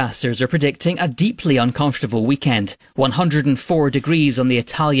forecasters are predicting a deeply uncomfortable weekend. 104 degrees on the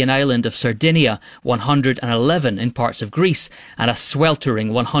Italian island of Sardinia, 111 in parts of Greece, and a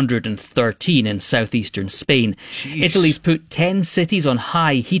sweltering 113 in southeastern Spain. Jeez. Italy's put 10 cities on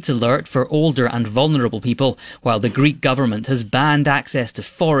high heat alert for older and vulnerable people, while the Greek government has banned access to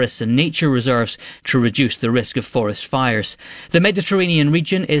forests and nature reserves to reduce the risk of forest fires. The Mediterranean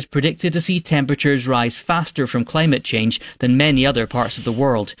region is predicted to see temperatures rise faster from climate change than many other parts of the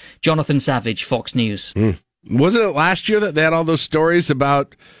world. Jonathan Savage, Fox News. Wasn't it last year that they had all those stories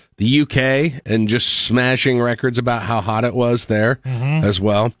about the UK and just smashing records about how hot it was there as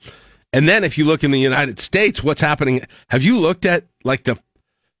well? And then if you look in the United States, what's happening? Have you looked at like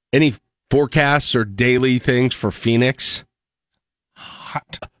any forecasts or daily things for Phoenix?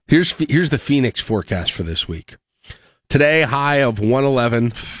 Hot. Here's the Phoenix forecast for this week. Today, high of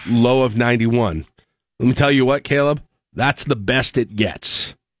 111, low of 91. Let me tell you what, Caleb, that's the best it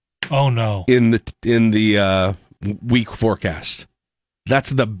gets. Oh no! In the week forecast,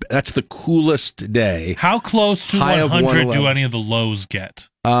 that's the coolest day. How close to 100 do any of the lows get?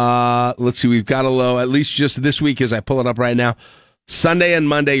 Let's see. We've got a low at least just this week as I pull it up right now. Sunday and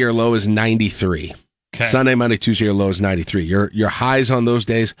Monday, your low is 93. Okay. Sunday, Monday, Tuesday, your low is 93. Your highs on those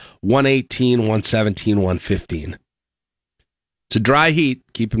days 118, 117, 115. It's a dry heat.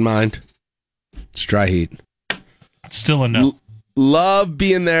 Keep in mind. It's dry heat. Still a no. Love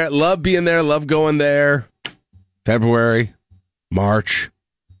being there. Love going there. February, March.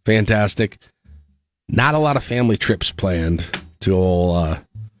 Fantastic. Not a lot of family trips planned to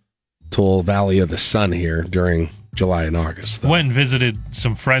old Valley of the Sun here during July and August, though. Went and visited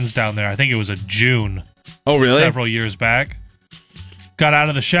some friends down there. I think it was a June. Oh, really? Several years back. Got out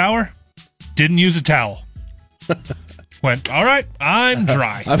of the shower. Didn't use a towel. Went, all right, I'm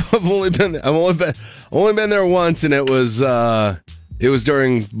dry. I've only been there once, and it was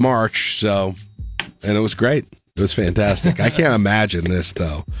during March, so, and it was great. It was fantastic. I can't imagine this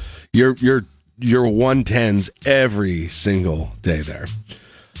though. You're 110s every single day there.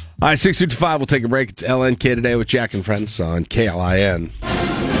 All right, 6:55. We'll take a break. It's LNK Today with Jack and Friends on KLIN.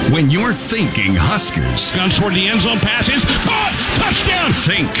 When you're thinking Huskers, guns toward the end zone, passes, caught, touchdown.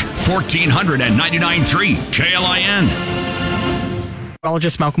 Think 1499.3 KLIN.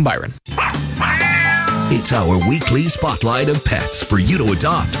 Biologist Malcolm Byron. It's our weekly spotlight of pets for you to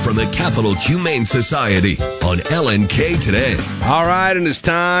adopt from the Capital Humane Society on LNK Today. All right, and it's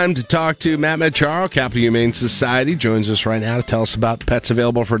time to talk to Matt Macharo, Capital Humane Society. Joins us right now to tell us about the pets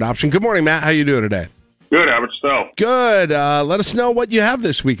available for adoption. Good morning, Matt. How you doing today? Good. How about yourself? Good. Let us know what you have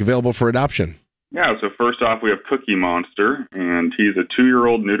this week available for adoption. Yeah, so first off, we have Cookie Monster, and he's a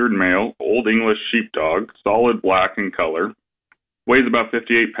 2-year-old neutered male, Old English sheepdog, solid black in color, weighs about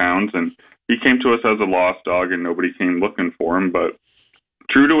 58 pounds, and he came to us as a lost dog, and nobody came looking for him, but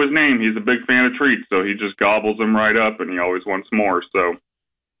true to his name, he's a big fan of treats, so he just gobbles them right up, and he always wants more. So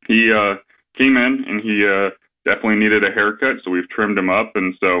he came in, and he definitely needed a haircut, so we've trimmed him up,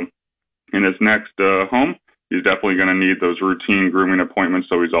 and so in his next home, he's definitely going to need those routine grooming appointments,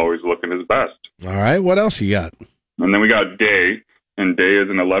 so he's always looking his best. All right, what else you got? And then we got Day, and Day is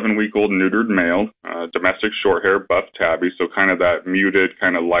an 11-week-old neutered male, domestic short hair, buff tabby, so kind of that muted,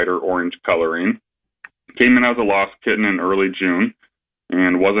 kind of lighter orange coloring. Came in as a lost kitten in early June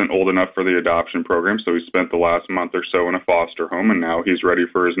and wasn't old enough for the adoption program, so he spent the last month or so in a foster home, and now he's ready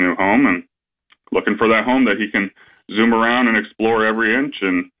for his new home and looking for that home that he can zoom around and explore every inch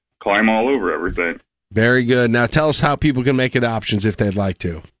and climb all over everything. Very good. Now tell us how people can make adoptions if they'd like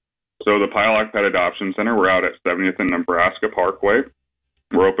to. So the Piolag Pet Adoption Center, we're out at 70th and Nebraska Parkway.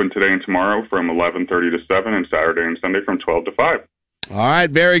 We're open today and tomorrow from 11:30 to 7 and Saturday and Sunday from 12 to 5. All right,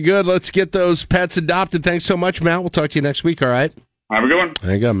 very good. Let's get those pets adopted. Thanks so much, Matt. We'll talk to you next week, all right? Have a good one.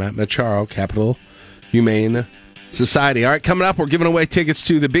 There you go, Matt Macharo, Capital Humane Society. All right, coming up, we're giving away tickets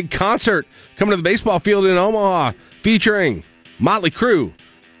to the big concert coming to the baseball field in Omaha featuring Motley Crue,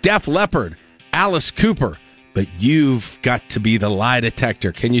 Def Leppard, Alice Cooper. But you've got to be the lie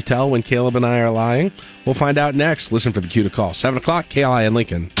detector. Can you tell when Caleb and I are lying? We'll find out next. Listen for the cue to call. 7 o'clock, KLIN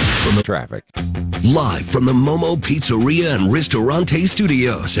Lincoln. From the traffic. Live from the Momo Pizzeria and Ristorante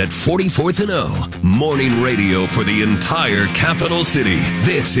Studios at 44th and O. Morning radio for the entire capital city.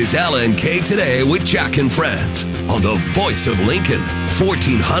 This is LNK Today with Jack and Friends on the voice of Lincoln,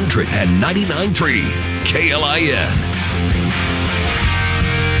 1499.3 KLIN.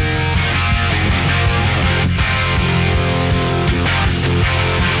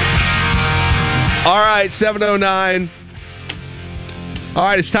 All right, 7:09. All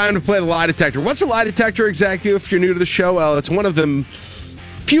right, it's time to play the lie detector. What's a lie detector exactly if you're new to the show? Well, it's one of the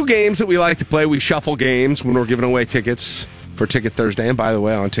few games that we like to play. We shuffle games when we're giving away tickets for Ticket Thursday. And by the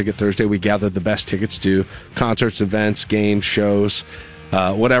way, on Ticket Thursday, we gather the best tickets to concerts, events, games, shows,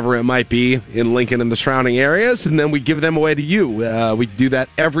 whatever it might be in Lincoln and the surrounding areas. And then we give them away to you. We do that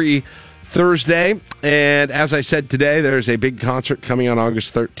every Thursday, and as I said today, there's a big concert coming on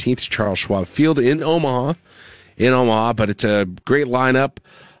August 13th, Charles Schwab Field in Omaha, but it's a great lineup.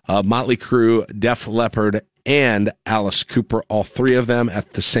 Motley Crue, Def Leppard, and Alice Cooper, all three of them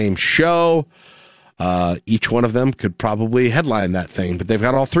at the same show. Each one of them could probably headline that thing, but they've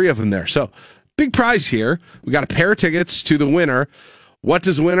got all three of them there. So, big prize here. We got a pair of tickets to the winner. What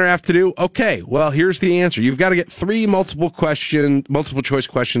does the winner have to do? Okay, well, here's the answer. You've got to get 3 multiple choice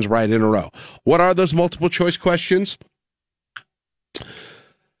questions right in a row. What are those multiple choice questions?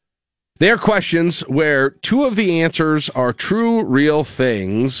 They're questions where 2 of the answers are true, real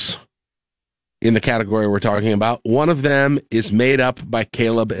things in the category we're talking about. One of them is made up by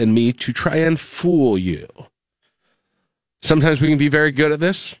Caleb and me to try and fool you. Sometimes we can be very good at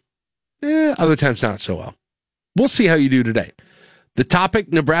this. Other times not so well. We'll see how you do today. The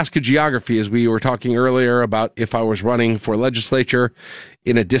topic, Nebraska geography, as we were talking earlier about if I was running for legislature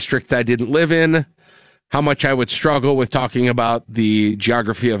in a district I didn't live in, how much I would struggle with talking about the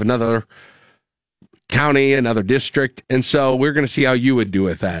geography of another county, another district. And so we're going to see how you would do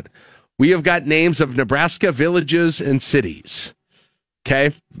with that. We have got names of Nebraska villages and cities.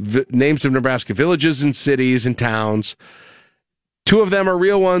 Okay? Names of Nebraska villages and cities and towns. 2 of them are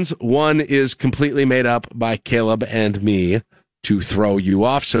real ones. One is completely made up by Caleb and me to throw you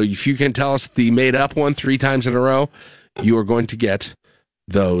off. So if you can tell us the made up one 3 times in a row, you are going to get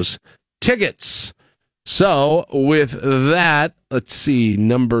those tickets. So with that, let's see,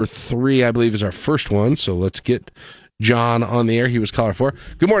 number 3, I believe, is our first one. So let's get John on the air. He was caller 4.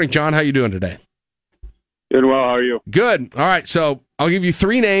 Good morning, John. How you doing today? Doing well. How are you? Good. All right, so I'll give you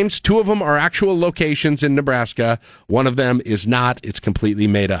 3 names. 2 of them are actual locations in Nebraska. One of them is not. It's completely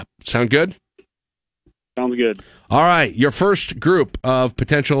made up. Sound good? Sounds good. All right, your first group of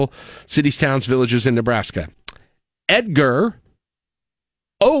potential cities, towns, villages in Nebraska. Edgar,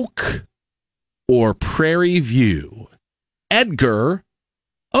 Oak, or Prairie View? Edgar,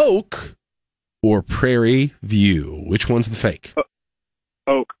 Oak, or Prairie View? Which one's the fake?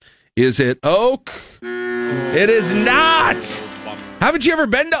 Oak. Is it Oak? It is not. Haven't you ever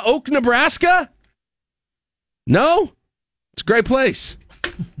been to Oak, Nebraska? No? It's a great place.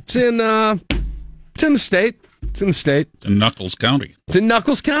 It's in the state. It's in the state. It's in Knuckles County. It's in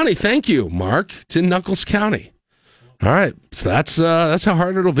Knuckles County. Thank you, Mark. It's in Knuckles County. All right. So that's how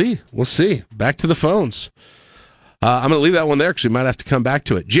hard it'll be. We'll see. Back to the phones. I'm going to leave that one there because we might have to come back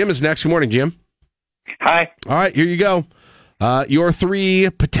to it. Jim is next. Good morning, Jim. Hi. All right. Here you go. Your 3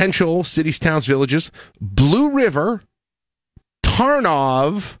 potential cities, towns, villages: Blue River,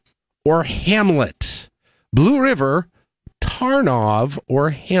 Tarnov, or Hamlet. Blue River, Tarnov,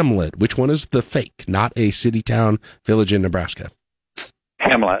 or Hamlet. Which one is the fake? Not a city, town, village in Nebraska.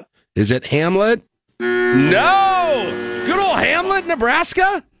 Hamlet. Is it Hamlet? No! Good old Hamlet,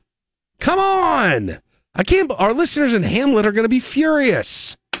 Nebraska? Come on! Our listeners in Hamlet are going to be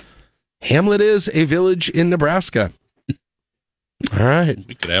furious. Hamlet is a village in Nebraska. All right.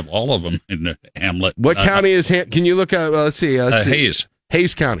 We could have all of them in Hamlet. What county is Can you look at, let's see. Hayes.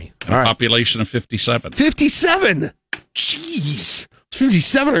 Hayes County. All right. Population of 57. 57? Jeez.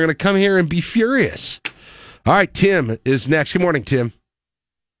 57 are going to come here and be furious. All right, Tim is next. Good morning, Tim.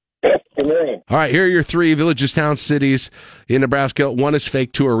 Good morning. All right, here are your 3 villages, towns, cities in Nebraska. 1 is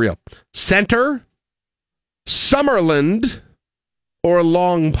fake, 2 are real. Center, Summerland, or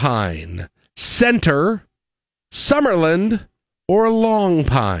Long Pine? Center, Summerland, or Long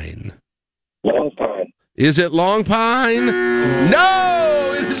Pine? Long Pine. Is it Long Pine?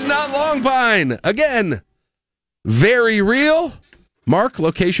 No, it is not Long Pine. Again, very real. Mark,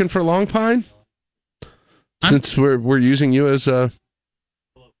 location for Long Pine? Since we're using you as a...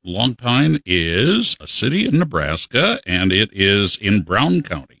 Long Pine is a city in Nebraska, and it is in Brown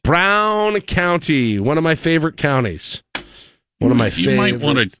County. Brown County, one of my favorite counties. One of my favorite. You might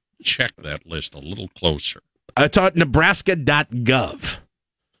want to check that list a little closer. It's on Nebraska.gov.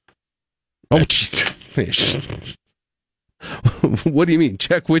 Oh, geez. What do you mean?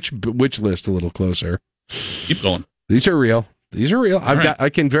 Check which list a little closer. Keep going. These are real.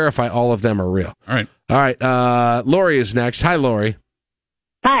 I can verify all of them are real. All right. Lori is next. Hi, Lori.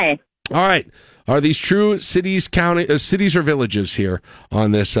 Hi. All right. Are these true cities, cities or villages here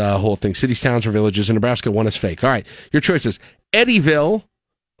on this whole thing? Cities, towns, or villages in Nebraska? 1 is fake. All right. Your choices: Eddyville,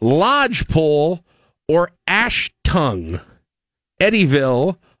 Lodgepole, or Ashtongue.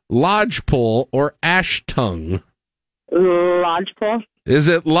 Eddyville, Lodgepole, or Ashtongue. Lodgepole. Is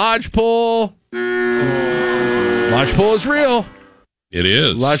it Lodgepole? Lodgepole is real. It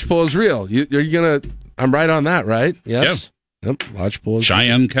is. Lodgepole is real. You're gonna. I'm right on that, right? Yes. Yep. Lodgepole is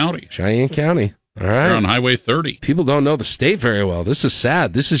Cheyenne County. Cheyenne County. All right. You're on Highway 30. People don't know the state very well. This is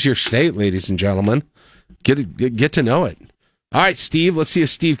sad. This is your state, ladies and gentlemen. Get to know it. All right, Steve. Let's see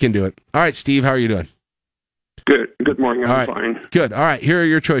if Steve can do it. All right, Steve. How are you doing? Good. Good morning. I'm All right. fine. Good. All right. Here are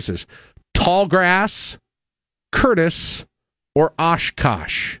your choices: Tallgrass, Curtis, or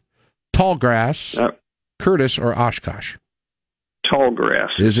Oshkosh. Tallgrass, Curtis, or Oshkosh. Tallgrass.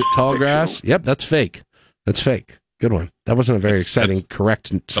 Is it Tallgrass? Yep, that's fake. That's fake. Good one. That wasn't a very exciting,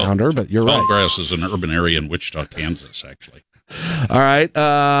 correct sounder, but you're right. Tallgrass is an urban area in Wichita, Kansas, actually. All right.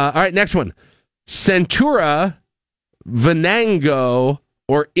 Next one: Centura, Venango,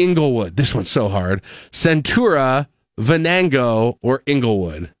 or Inglewood. This one's so hard. Centura, Venango, or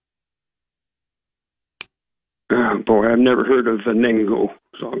Inglewood. Boy, I've never heard of Venango,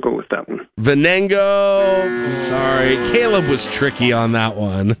 so I'll go with that one. Venango. Sorry, Caleb was tricky on that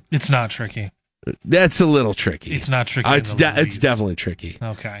one. It's not tricky. That's a little tricky. It's not tricky. It's definitely tricky.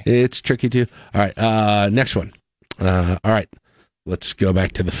 Okay. It's tricky too. All right. Next one. All right. Let's go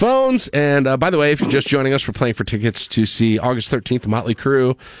back to the phones. And by the way, if you're just joining us, we're playing for tickets to see August 13th, the Motley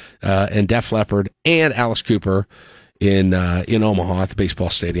Crue and Def Leppard and Alice Cooper in Omaha at the baseball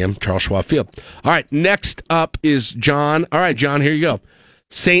stadium, Charles Schwab Field. All right. Next up is John. All right, John, here you go.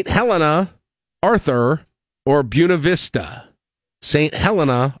 St. Helena, Arthur, or Buena Vista? St.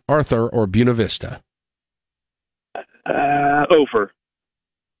 Helena, Arthur, or Buena Vista? Ophir.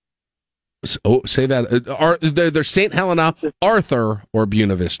 Oh, say that. They're St. Helena, Arthur, or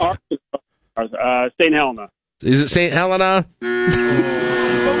Buena Vista? St. Helena. Is it St. Helena?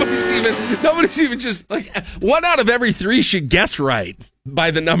 Nobody's even just like 1 out of every 3 should guess right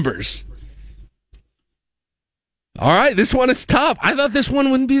by the numbers. All right, this one is tough. I thought this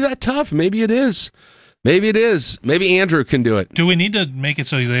one wouldn't be that tough. Maybe it is. Maybe it is. Maybe Andrew can do it. Do we need to make it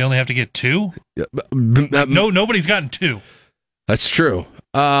so they only have to get 2? No, nobody's gotten 2. That's true.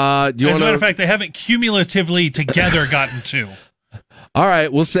 As a matter of fact, they haven't cumulatively together gotten 2. All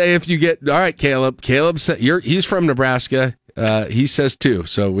right, we'll say if you get... All right, Caleb. He's from Nebraska. He says 2,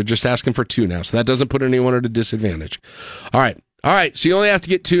 so we're just asking for 2 now. So that doesn't put anyone at a disadvantage. All right, so you only have to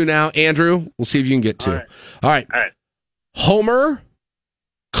get 2 now. Andrew, we'll see if you can get 2. All right. Homer,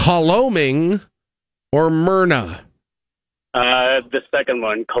 Coloming, or Myrna? The second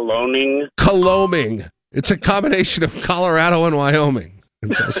one, Coloming. Coloming. It's a combination of Colorado and Wyoming.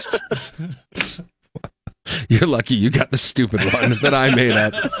 You're lucky you got the stupid one that I made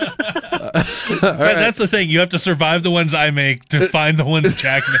up. But that's the thing. You have to survive the ones I make to find the ones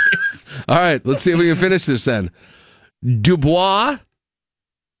Jack made. All right, let's see if we can finish this then. Dubois,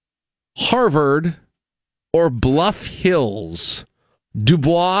 Harvard, or Bluff Hills?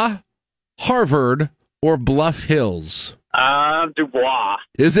 Dubois, Harvard, or Bluff Hills? Dubois.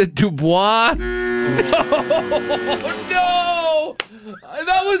 Is it Dubois? Oh, no!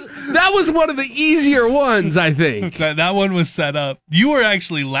 That was one of the easier ones, I think. That one was set up. You were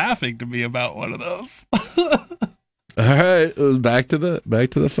actually laughing to me about one of those. All right, it was back to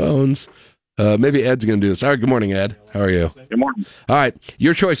the phones. Maybe Ed's going to do this. All right, good morning, Ed. How are you? Good morning. All right,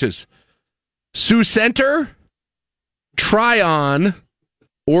 your choices. Sioux Center, Tryon,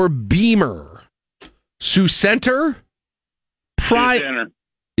 or Beamer? Sioux Center? Sioux Center.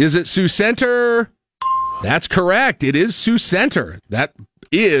 Is it Sioux Center? That's correct. It is Sioux Center. That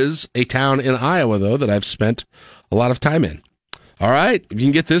is a town in Iowa, though, that I've spent a lot of time in. All right, if you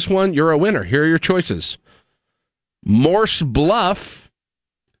can get this one, you're a winner. Here are your choices. Morse Bluff,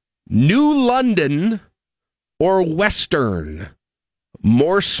 New London, or Western?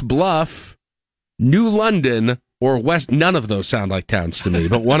 Morse Bluff, New London, or West. None of those sound like towns to me,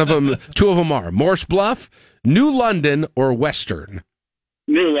 but two of them are. Morse Bluff, New London, or Western?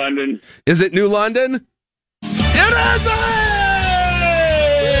 New London. Is it New London? It is!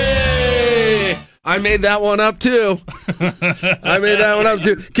 I made that one up too.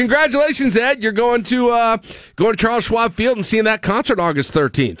 Congratulations, Ed. You're going to Charles Schwab Field and seeing that concert August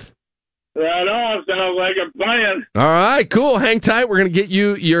 13th. Right on. Sounds like a plan. All right, cool. Hang tight. We're going to get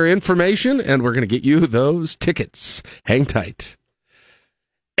you your information, and we're going to get you those tickets. Hang tight.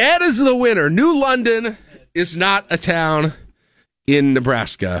 Ed is the winner. New London is not a town in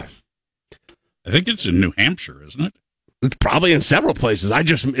Nebraska. I think it's in New Hampshire, isn't it? It's probably in several places.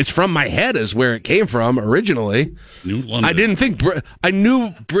 It's from my head is where it came from originally. New London. I didn't think, I knew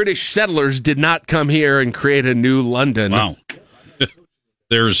British settlers did not come here and create a new London. Wow.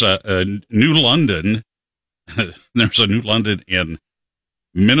 There's a New London. There's a New London in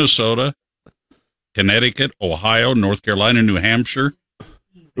Minnesota, Connecticut, Ohio, North Carolina, New Hampshire.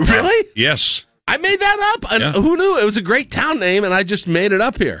 Really? Yes. I made that up. Yeah. Who knew? It was a great town name, and I just made it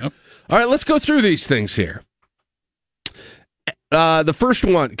up here. Yep. All right, let's go through these things here. The first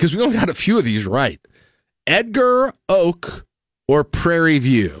one, because we only got a few of these right. Edgar, Oak, or Prairie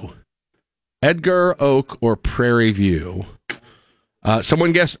View? Edgar, Oak, or Prairie View?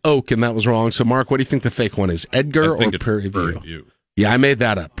 Someone guessed Oak, and that was wrong. So, Mark, what do you think the fake one is? Edgar or Prairie View? Yeah, I made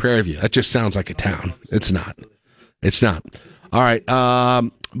that up. Prairie View. That just sounds like a town. It's not. All right.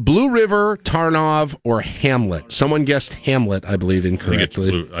 Blue River, Tarnov, or Hamlet? Someone guessed Hamlet, I believe,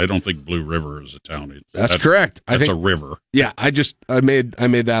 incorrectly. I don't think Blue River is a town. That's correct. That's a river. Yeah, I made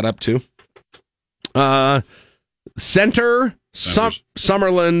that up too. Center,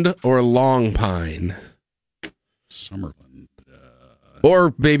 Summerland, or Long Pine? Summerland.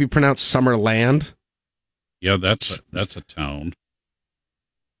 Or maybe pronounced Summerland. Yeah, that's a town.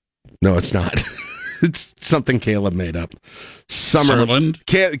 No, it's not. It's something Caleb made up. Summerland?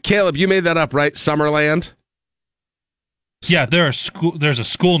 Caleb, you made that up, right? Summerland? Yeah, there's a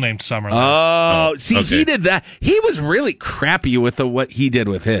school named Summerland. Oh, see, okay. He did that. He was really crappy with what he did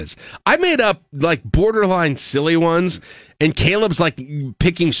with his. I made up like borderline silly ones, and Caleb's like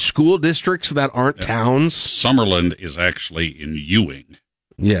picking school districts that aren't towns. Summerland is actually in Ewing.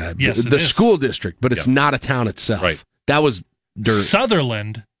 Yeah, yes, the school district, but it's not a town itself. Right. That was dirt.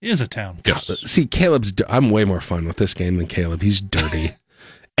 Sutherland is a town. Yes. See, I'm way more fun with this game than Caleb. He's dirty.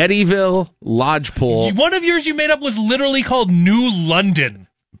 Eddyville, Lodgepole. One of yours you made up was literally called New London.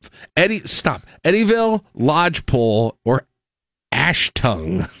 Stop. Eddyville, Lodgepole, or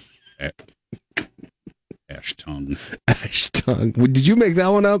Ashtongue. Ashtongue. Did you make that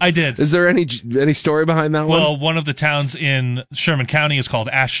one up? I did. Is there any story behind that one? Well, one of the towns in Sherman County is called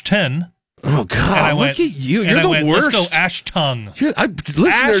Ashton. Oh, God. And I Look went, at you. and You're I the went, worst. Let's go Ashtung.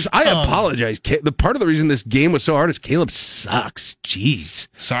 Listeners, I Ashtung. apologize. The part of the reason this game was so hard is Caleb sucks. Jeez.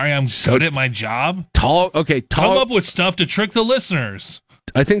 Sorry, I'm good at my job. Come up with stuff to trick the listeners.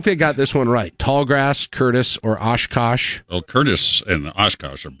 I think they got this one right. Tallgrass, Curtis, or Oshkosh. Well, Curtis and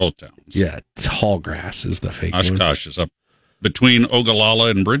Oshkosh are both towns. Yeah, Tallgrass is the fake one. Oshkosh is up between Ogallala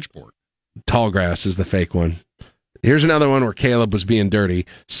and Bridgeport. Tallgrass is the fake one. Here's another one where Caleb was being dirty.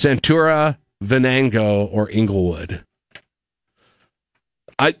 Centura, Venango, or Inglewood.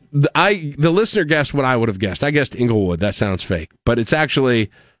 The listener guessed what I would have guessed. I guessed Inglewood. That sounds fake. But it's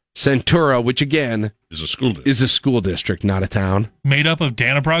actually Centura, which again is a school district, not a town. Made up of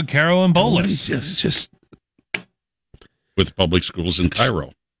Dannebrog, Caro, and Bolus. Just with public schools in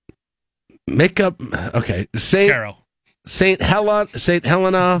Cairo. Make up. Okay, Saint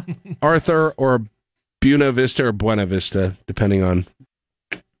Helena, Arthur, or Buena Vista or Buena Vista, depending on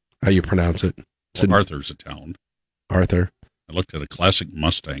how you pronounce it. Well, Arthur's a town. Arthur. I looked at a classic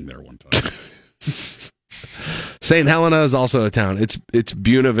Mustang there one time. St. Helena is also a town. It's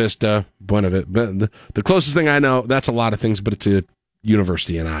Buena Vista, Buena Vista. The closest thing I know, that's a lot of things, but it's a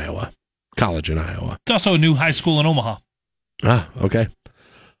university in Iowa, college in Iowa. It's also a new high school in Omaha. Ah, okay.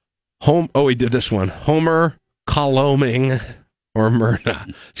 We did this one. Homer, Coloming, or Myrna.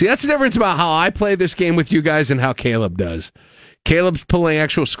 See, that's the difference about how I play this game with you guys and how Caleb does. Caleb's pulling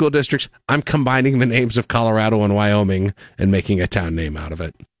actual school districts. I'm combining the names of Colorado and Wyoming and making a town name out of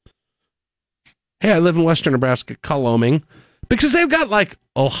it. Hey, I live in western Nebraska, Coloming. Because they've got like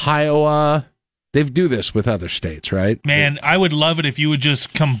Ohio. They do this with other states, right? Man, I would love it if you would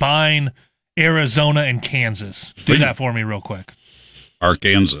just combine Arizona and Kansas. Do that for me real quick.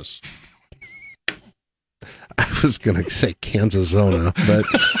 Arkansas. I was going to say Kansas-zona, but...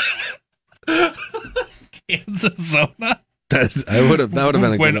 Kansas-zona? That would have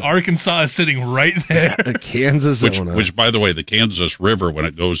been a when good... Arkansas is sitting right there. Kansas-zona. Which, by the way, the Kansas River, when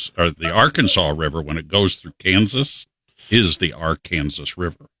it goes... Or the Arkansas River, when it goes through Kansas, is the Arkansas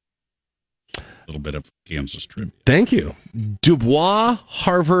River. A little bit of Kansas trivia. Thank you. Dubois,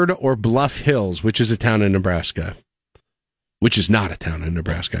 Harvard, or Bluff Hills, which is a town in Nebraska. Which is not a town in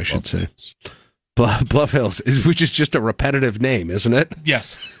Nebraska, I should say. Bluff Hills, which is just a repetitive name, isn't it?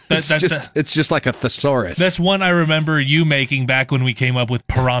 Yes. It's just like a thesaurus. That's one I remember you making back when we came up with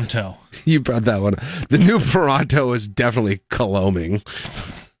Peranto. You brought that one. The new Peranto is definitely Coloming.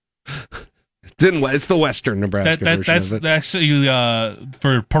 It's the western Nebraska version of it. That's actually,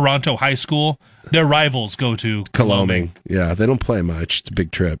 for Peranto High School, their rivals go to Coloming. Yeah, they don't play much. It's a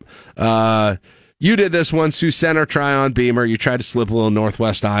big trip. You did this one, Sioux Center, Tryon, Beamer. You tried to slip a little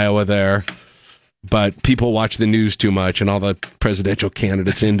northwest Iowa there. But people watch the news too much, and all the presidential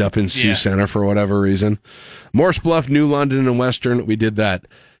candidates end up in Sioux Center for whatever reason. Morse Bluff, New London, and Western, we did that.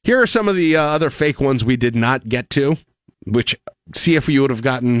 Here are some of the other fake ones we did not get to, which, see if you would have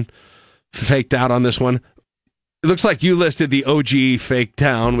gotten faked out on this one. It looks like you listed the OG fake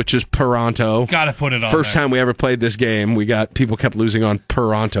town, which is Peranto. Gotta put it on First there. time we ever played this game, people kept losing on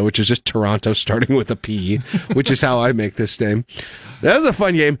Peranto, which is just Toronto starting with a P, which is how I make this name. That was a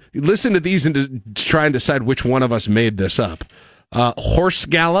fun game. Listen to these and try and decide which one of us made this up. Horse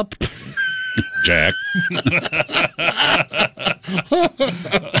Gallop. Jack.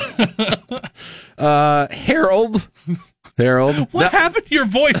 Harold. What happened to your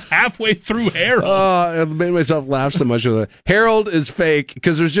voice halfway through Harold? I made myself laugh so much with it. Harold is fake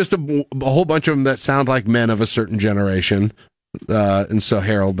because there's just a whole bunch of them that sound like men of a certain generation. And so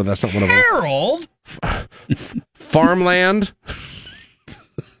Harold, but that's not one of them. Harold? Farmland.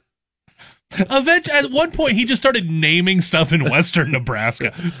 At one point, he just started naming stuff in western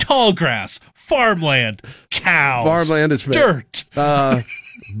Nebraska. Tall grass, farmland, cows. Farmland is fake. Dirt.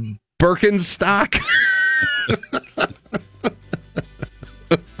 Birkenstock.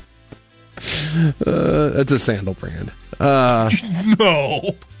 That's a sandal brand.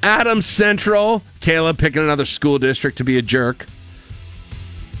 No. Adams Central. Caleb picking another school district to be a jerk.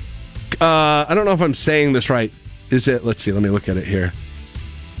 I don't know if I'm saying this right. Is it? Let's see. Let me look at it here.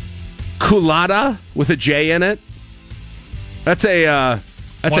 Culata with a J in it. That's a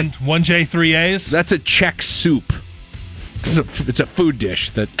one J, 3 A's. That's a Czech soup. It's a food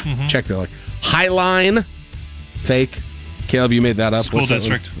dish that Czech they like. Highline, fake. Caleb, you made that up. School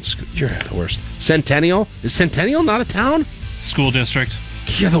district. You're the worst. Centennial? Is Centennial not a town? School district.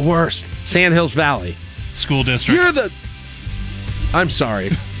 You're the worst. Sandhills Valley. School district. I'm sorry,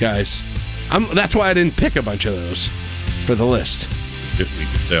 guys. That's why I didn't pick a bunch of those for the list. We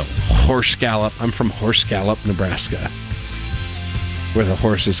could tell. Horse Gallop. I'm from Horse Gallop, Nebraska, where the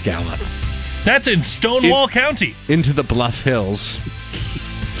horses gallop. That's in Stonewall County. Into the Bluff Hills.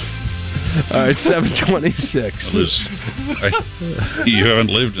 All right, 726. You haven't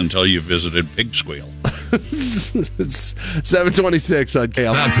lived until you visited Pig Squeal. It's 726 on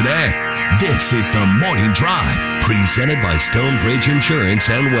KLIN. Now today, this is the Morning Drive, presented by Stonebridge Insurance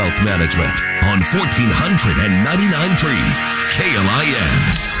and Wealth Management on 1499.3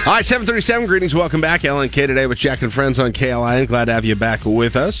 KLIN. All right, 737. Greetings, welcome back. LNK today with Jack and Friends on KLIN. Glad to have you back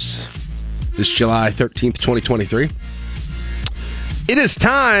with us. This July 13th, 2023. It is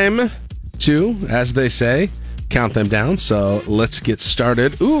time to, as they say, count them down. So let's get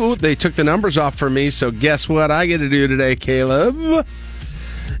started. Ooh, they took the numbers off for me. So guess what I get to do today, Caleb?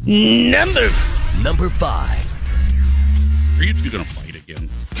 Number 5. Are you two going to fight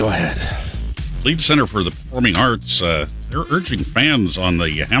again? Go ahead. Lead Center for the Performing Arts, they're urging fans on the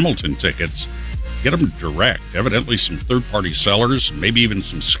Hamilton tickets, get them direct. Evidently some third-party sellers, maybe even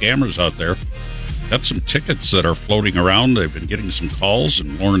some scammers out there, got some tickets that are floating around. They've been getting some calls,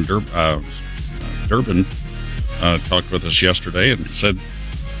 and Lauren Durbin talked with us yesterday and said,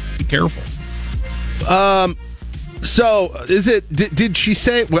 be careful. So is it, did she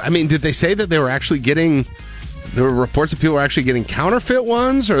say, I mean, did they say that they were actually getting, there were reports that people were actually getting counterfeit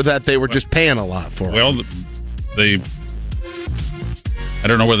ones, or that they were just paying a lot for them? Well, I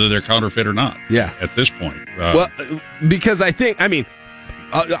don't know whether they're counterfeit or not. Yeah. At this point. Well, because I think, I mean,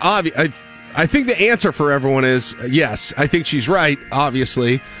 I think the answer for everyone is yes. I think she's right.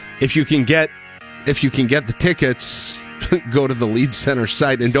 Obviously, if you can get the tickets, go to the Lead Center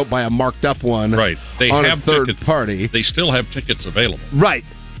site and don't buy a marked up one. Right. They on have a third tickets. party. They still have tickets available. Right.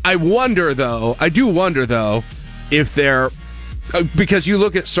 I do wonder though, if they're because you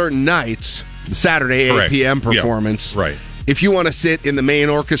look at certain nights, Saturday 8 p.m. performance. Yeah. Right. If you want to sit in the main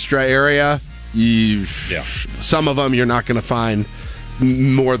orchestra area, some of them you're not going to find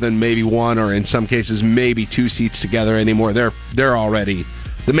more than maybe one, or in some cases maybe two seats together anymore. They're already,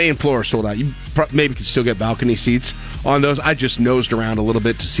 the main floor is sold out. You maybe can still get balcony seats on those. I just nosed around a little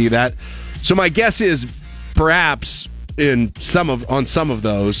bit to see that. So my guess is perhaps on some of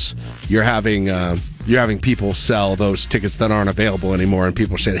those you're having people sell those tickets that aren't available anymore, and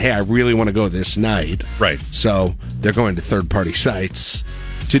people are saying, hey, I really want to go this night. Right. So they're going to third-party sites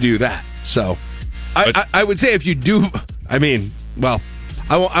to do that. So I would say if you do, I mean, well,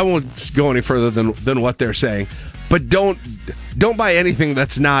 I won't go any further than what they're saying, but don't buy anything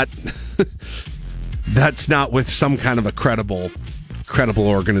that's not with some kind of a credible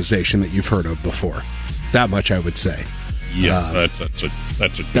organization that you've heard of before. That much I would say. Yeah,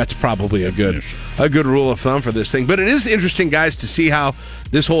 that's probably a good rule of thumb for this thing. But it is interesting, guys, to see how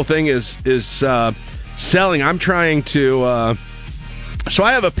this whole thing is selling. I'm trying to. So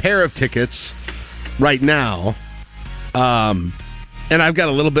I have a pair of tickets right now, and I've got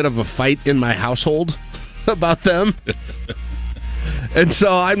a little bit of a fight in my household about them. And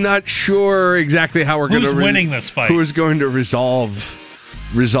so I'm not sure exactly how we're going to winning this fight. Who is going to resolve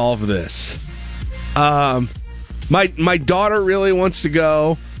this? My daughter really wants to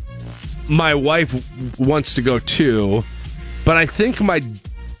go. My wife wants to go too, but I think my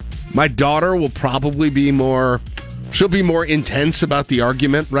daughter will probably be more. She'll be more intense about the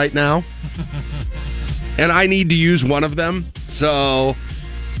argument right now, and I need to use one of them. So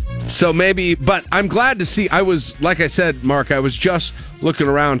maybe, but I'm glad to see. I was, like I said, Mark, I was just looking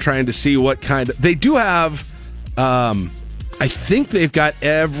around trying to see what kind of, they do have. I think they've got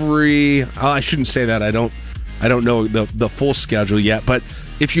every. I shouldn't say that. I don't know the full schedule yet, but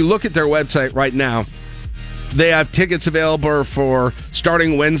if you look at their website right now, they have tickets available for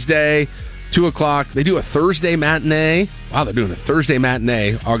starting Wednesday, 2:00. They do a Thursday matinee. Wow, they're doing a Thursday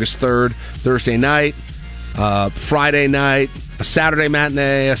matinee, August 3rd, Thursday night, Friday night, a Saturday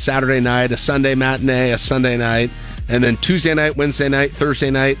matinee, a Saturday night, a Sunday matinee, a Sunday night, and then Tuesday night, Wednesday night,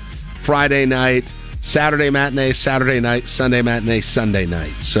 Thursday night, Friday night, Saturday matinee, Saturday night, Sunday matinee, Sunday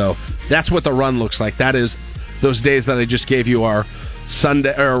night. So that's what the run looks like. That is, those days that I just gave you are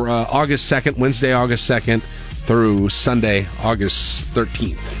Sunday or August 2nd, Wednesday, August 2nd through Sunday, August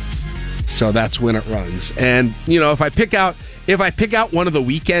 13th. So that's when it runs. And if I pick out one of the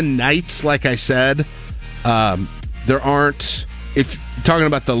weekend nights, like I said, there aren't. If you're talking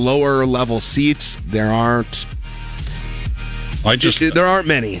about the lower level seats, there aren't. There aren't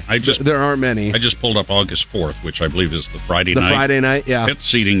many. There aren't many. I just pulled up August 4th, which I believe is the Friday night. The Friday night, yeah. Pit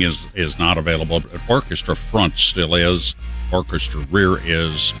seating is not available. Orchestra front still is. Orchestra rear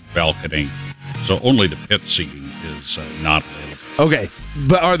is. Balcony. So only the pit seating is not available. Okay,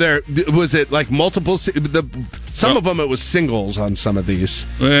 but was it like multiple? Some of them it was singles on some of these.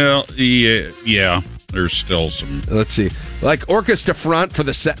 Well, yeah. There's still some. Let's see. Like Orchestra front for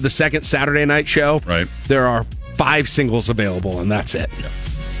the second Saturday night show. Right. There are 5 singles available, and that's it. Yeah.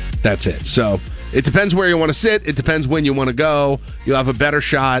 That's it. So it depends where you want to sit. It depends when you want to go. You'll have a better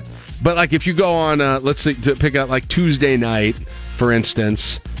shot. But like if you go on, let's say to pick out like Tuesday night, for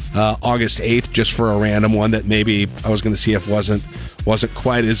instance, August 8th, just for a random one that maybe I was going to see if wasn't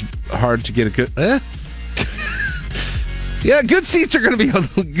quite as hard to get a good. Yeah, good seats are going to be a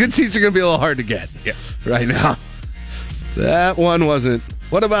little hard to get. Yeah. Right now. That one wasn't.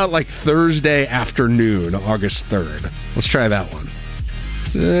 What about like Thursday afternoon, August 3rd? Let's try that one.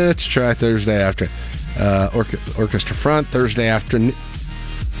 Let's try Thursday after orchestra front, Thursday afternoon.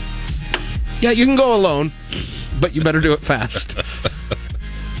 Yeah, you can go alone, but you better do it fast.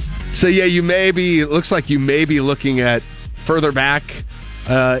 So yeah, it looks like you may be looking at further back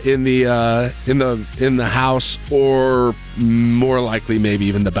in the house, or more likely maybe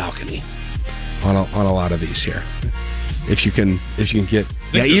even the balcony on a lot of these here. If you can get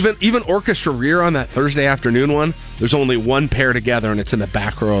even orchestra rear on that Thursday afternoon one, there's only one pair together and it's in the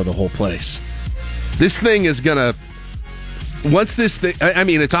back row of the whole place. This thing is gonna once this thing, I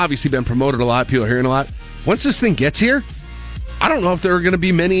mean, it's obviously been promoted a lot, people are hearing a lot. Once this thing gets here, I don't know if there are going to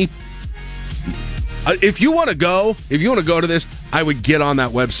be many. If you want to go to this, I would get on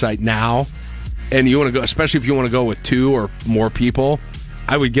that website now. And you want to go, especially if you want to go with 2 or more people,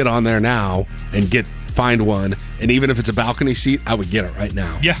 I would get on there now and find one. And even if it's a balcony seat, I would get it right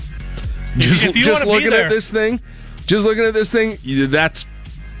now. Yeah. Just looking at this thing, that's,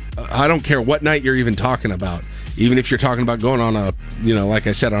 I don't care what night you're even talking about. Even if you're talking about going on a, like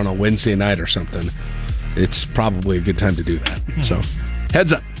I said, on a Wednesday night or something, it's probably a good time to do that. Mm-hmm. So,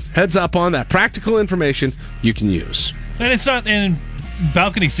 heads up on that. Practical information you can use. And it's not, and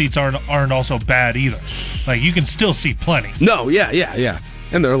balcony seats aren't also bad either. Like, you can still see plenty. No, yeah.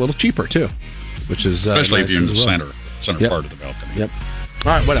 And they're a little cheaper, too, which is especially nice if you're in the center yep. part of the balcony. Yep.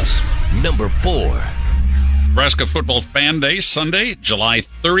 All right, what else? Number 4. Nebraska Football Fan Day, Sunday, July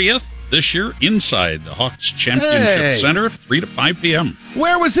 30th. This year, inside the Hawks Championship Center, 3 to 5 p.m.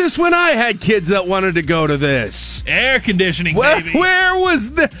 Where was this when I had kids that wanted to go to this? Air conditioning, baby. Where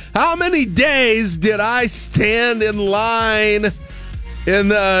was how many days did I stand in line in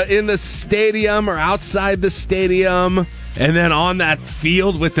the stadium or outside the stadium, and then on that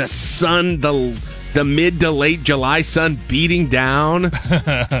field with the sun, the mid to late July sun beating down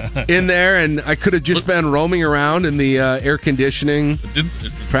in there, and I could have just been roaming around in the air conditioning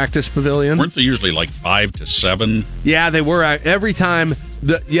practice pavilion. Weren't they usually like 5 to 7? Yeah, they were. Every time,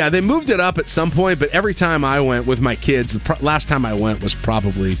 they moved it up at some point, but every time I went with my kids, last time I went was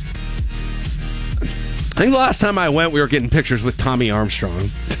probably, I think the last time I went, we were getting pictures with Tommy Armstrong,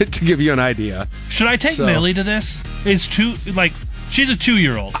 to give you an idea. Should I take Millie to this? She's a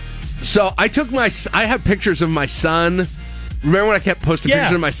 2-year-old. So I have pictures of my son. Remember when I kept posting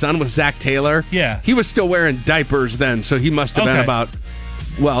pictures of my son with Zach Taylor? Yeah. He was still wearing diapers then, so he must have been about,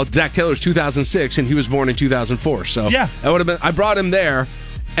 Zach Taylor's 2006, and he was born in 2004. So yeah. That would have been, I brought him there,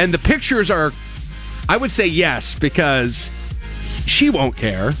 and the pictures are, I would say yes, because she won't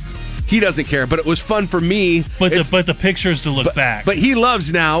care. He doesn't care, but it was fun for me. But the pictures to look back. But he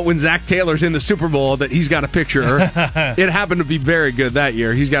loves now when Zach Taylor's in the Super Bowl that he's got a picture. It happened to be very good that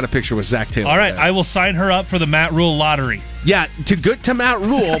year. He's got a picture with Zach Taylor. All right, I will sign her up for the Matt Rule lottery. Yeah, to get to Matt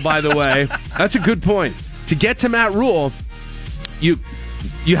Rule, by the way, that's a good point. To get to Matt Rule, you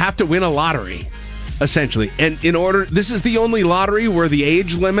have to win a lottery, essentially. And this is the only lottery where the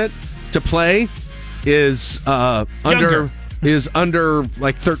age limit to play is under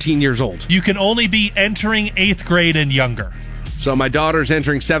like 13 years old. You can only be entering 8th grade and younger. So my daughter's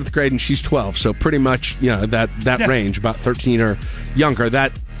entering 7th grade and she's 12. So pretty much, that range, about 13 or younger.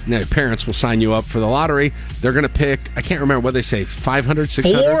 That parents will sign you up for the lottery. They're going to pick, I can't remember what they say, 500,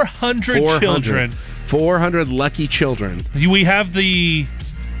 600? 400 children. 400 lucky children. We have the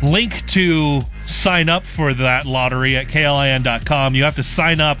link to sign up for that lottery at klin.com. You have to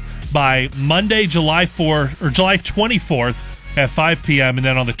sign up by Monday, July 4th or July 24th at 5 p.m. and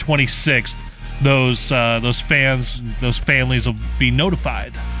then on the 26th, those families will be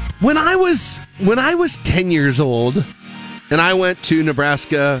notified. When I was 10 years old and I went to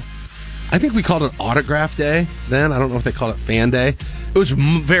Nebraska, I think we called it Autograph Day then. I don't know if they called it Fan Day. It was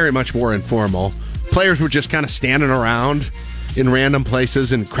very much more informal. Players were just kind of standing around in random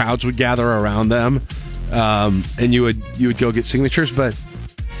places and crowds would gather around them, and you would go get signatures, but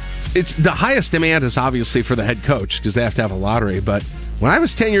it's the highest demand is obviously for the head coach because they have to have a lottery. But when I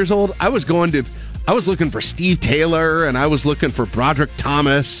was 10 years old, I was looking for Steve Taylor, and I was looking for Broderick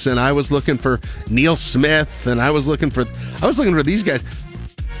Thomas, and I was looking for Neil Smith, and I was looking for these guys.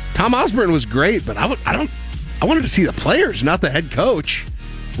 Tom Osborne was great, but I wanted to see the players, not the head coach.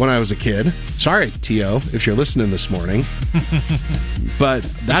 when I was a kid. Sorry, T.O., if you're listening this morning. But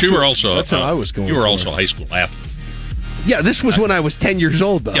that's you were also that's how I was going. You were for. also a high school athlete. Yeah, this was when I was 10 years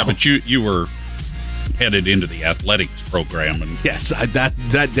old, though. Yeah, but you were headed into the athletics program. And yes, that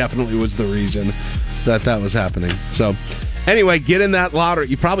definitely was the reason that was happening. So, anyway, get in that lottery.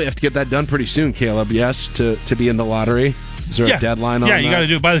 You probably have to get that done pretty soon, Caleb, yes, to be in the lottery. Is there a deadline on that? Yeah, you got to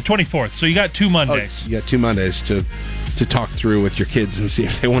do it by the 24th. So you got 2 Mondays. Oh, you got 2 Mondays to talk through with your kids and see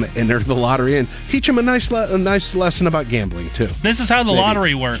if they want to enter the lottery and teach them a nice lesson about gambling, too. This is how the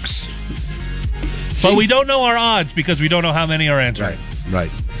lottery works. But we don't know our odds because we don't know how many are entering.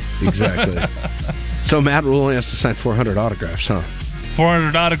 Right. Exactly. So Matt Rule only has to sign 400 autographs, huh?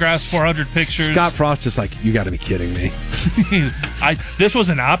 400 autographs, 400 pictures. Scott Frost is like, you got to be kidding me. This was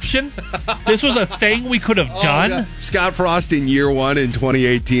an option? This was a thing we could have done? God. Scott Frost in year 1 in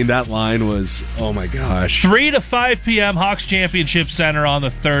 2018, that line was, oh my gosh. 3 to 5 p.m., Hawks Championship Center on the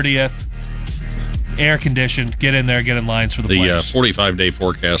 30th. Air conditioned. Get in there, get in lines for the players. The 45-day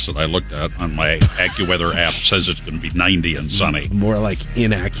forecast that I looked at on my AccuWeather app says it's going to be 90 and sunny. More like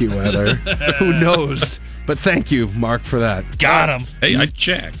in AccuWeather. Who knows? But thank you, Mark, for that. Got him. Hey, I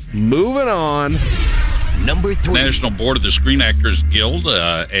checked. Moving on. Number 3. National Board of the Screen Actors Guild,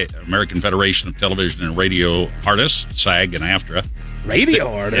 American Federation of Television and Radio Artists, SAG and AFTRA.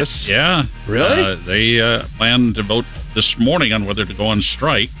 Radio artists? Yeah. Really? They plan to vote this morning on whether to go on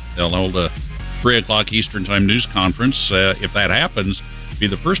strike. They'll hold a 3 o'clock Eastern Time news conference. If that happens, it'll be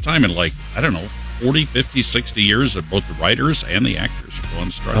the first time in 40, 50, 60 years that both the writers and the actors go on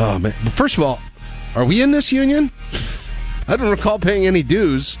strike. Oh, man. First of all, are we in this union? I don't recall paying any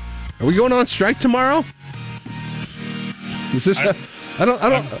dues. Are we going on strike tomorrow? Is this?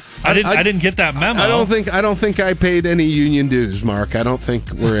 I didn't get that memo. I don't think I paid any union dues, Mark. I don't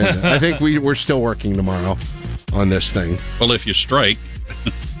think we're in it. I think we're still working tomorrow on this thing. Well, if you strike,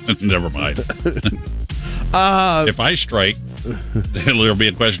 never mind. If I strike, there'll be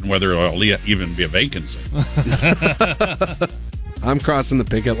a question whether there'll even be a vacancy. I'm crossing the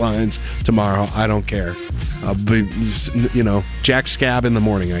picket lines tomorrow. I don't care. I'll be, Jack Scab in the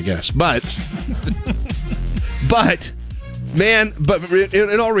morning, I guess. But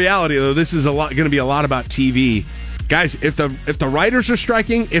in all reality, though, this is going to be a lot about TV, guys. If the writers are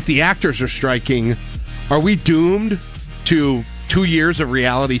striking, if the actors are striking, are we doomed to 2 years of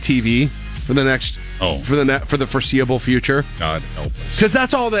reality TV for the next for the foreseeable future? God help us. Because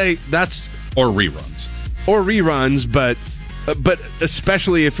that's all or reruns, but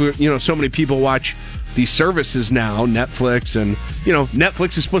especially if so many people watch these services now, Netflix, and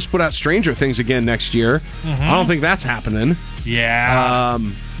Netflix is supposed to put out Stranger Things again next year. Mm-hmm. I don't think that's happening. Yeah.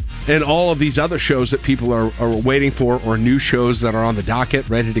 And all of these other shows that people are waiting for, or new shows that are on the docket,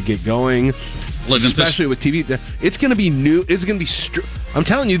 ready to get going. Especially with TV, it's going to be new. It's going to be. I'm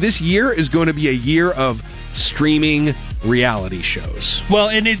telling you, this year is going to be a year of streaming reality shows. Well,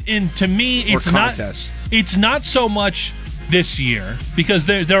 and to me, it's not so much this year, because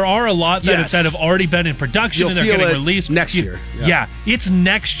there are a lot that have already been in production and they're getting released next year. Yeah, it's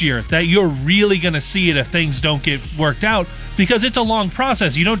next year that you're really going to see it if things don't get worked out, because it's a long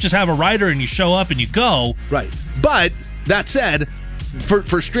process. You don't just have a writer and you show up and you go. Right. But that said,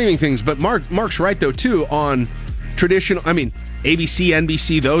 for streaming things, but Mark's right though too on traditional. I mean, ABC,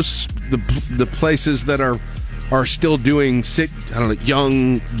 NBC, those the places that are still doing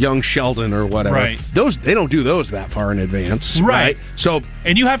young Sheldon or whatever. Right. Those they don't do those that far in advance. Right. So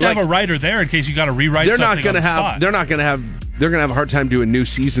and you have to have a writer there in case you got to rewrite. They're not going to have. They're not going to have. They're going to have a hard time doing new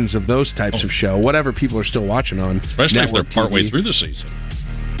seasons of those types of show. Whatever people are still watching on, especially if they're TV. Partway through the season.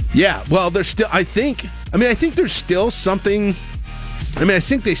 Yeah. Well, there's still. I think there's still something. I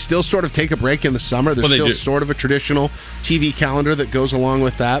think they still sort of take a break in the summer. There's still sort of a traditional TV calendar that goes along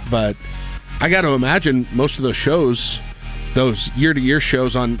with that, but I got to imagine most of those shows, those year-to-year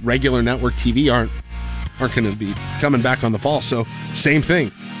shows on regular network TV aren't going to be coming back on the fall. So same thing,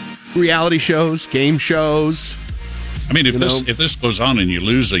 reality shows, game shows. I mean, if this goes on and you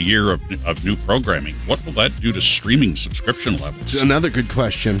lose a year of new programming, what will that do to streaming subscription levels? It's another good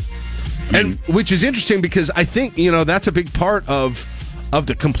question, and which is interesting because I think that's a big part of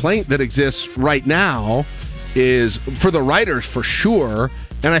the complaint that exists right now is for the writers for sure.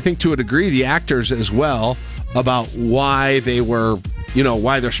 And I think to a degree, the actors as well, about why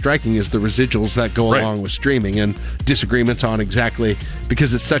why they're striking is the residuals that go along with streaming and disagreements on exactly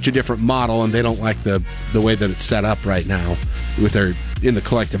because it's such a different model and they don't like the way that it's set up right now in the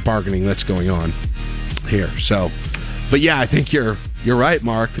collective bargaining that's going on here. So, but yeah, I think you're right,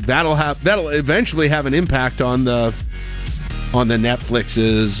 Mark. That'll eventually have an impact on the on the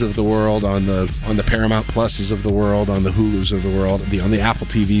Netflixes of the world, on the Paramount Pluses of the world, on the Hulus of the world, on the Apple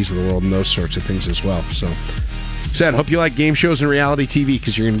TVs of the world, and those sorts of things as well. So, Sad, hope you like game shows and reality TV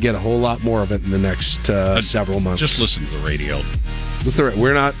because you're going to get a whole lot more of it in the next several months. Just listen to the radio.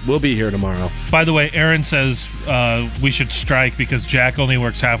 We'll be here tomorrow. By the way, Aaron says we should strike because Jack only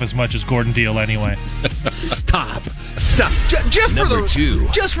works half as much as Gordon Deal anyway. Stop. Just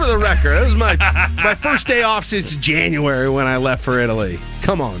for the record, it was my first day off since January when I left for Italy.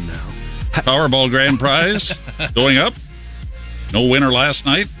 Come on now. Powerball grand prize going up. No winner last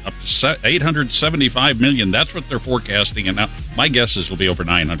night. Up to $875 million. That's what they're forecasting. And now my guess is it'll be over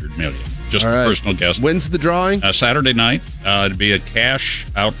 $900 million. Just a personal guess. When's the drawing? Saturday night. It'd be a cash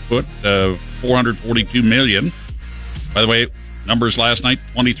output of $442 million. By the way, numbers last night: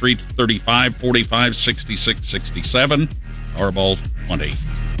 23 to 35, 45, 66, 67. Powerball 20.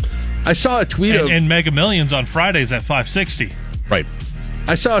 I saw a tweet and Mega Millions on Fridays at 560. Right.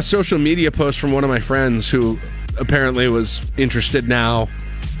 I saw a social media post from one of my friends who apparently was interested now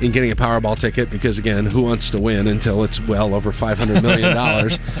in getting a Powerball ticket because, again, who wants to win until it's well over $500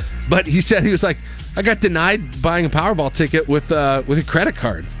 million? But he said, he was like, I got denied buying a Powerball ticket with a credit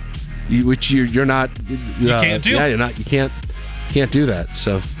card, which you're not. You can't do. Yeah, you can't do that.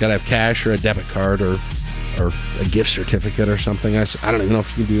 So got to have cash or a debit card or a gift certificate or something. I don't even know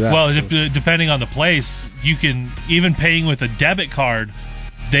if you can do that. Well, depending on the place, you can even paying with a debit card.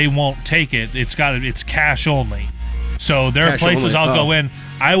 They won't take it. It's cash only. So there are places I'll go in.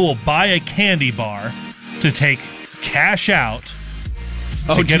 I will buy a candy bar to take cash out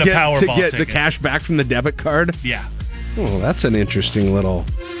to get a Powerball ticket. To get the cash back from the debit card? Yeah. Oh, that's an interesting little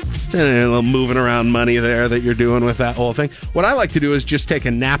moving around money there that you're doing with that whole thing. What I like to do is just take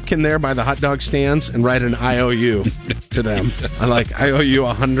a napkin there by the hot dog stands and write an IOU to them. I owe you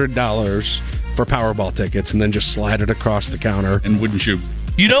 $100 for Powerball tickets, and then just slide it across the counter. And wouldn't you?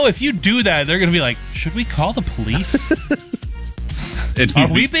 You know, if you do that, they're going to be like, should we call the police?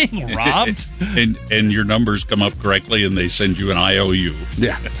 Are we being robbed? And your numbers come up correctly, and they send you an IOU.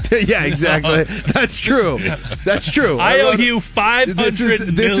 Yeah, yeah, exactly. That's true. That's true. I owe you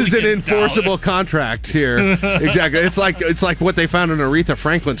 $500 This is an enforceable contract here. Exactly. It's like what they found on Aretha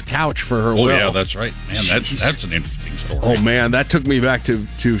Franklin's couch for her will. Oh yeah, that's right, man. That's an interesting story. Oh man, that took me back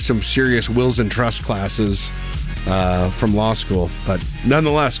to some serious wills and trust classes from law school. But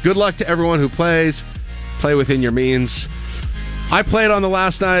nonetheless, good luck to everyone who plays. Play within your means. I played on the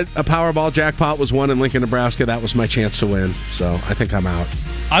last night. A Powerball jackpot was won in Lincoln, Nebraska. That was my chance to win. So I think I'm out.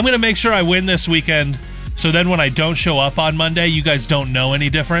 I'm going to make sure I win this weekend. So then when I don't show up on Monday, you guys don't know any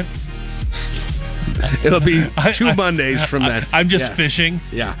different. It'll be two Mondays from then. I'm just fishing.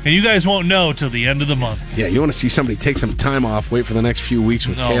 Yeah. And you guys won't know till the end of the month. Yeah, you want to see somebody take some time off, wait for the next few weeks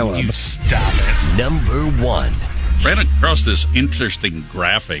with Caleb. You stop it. Number 1. Ran across this interesting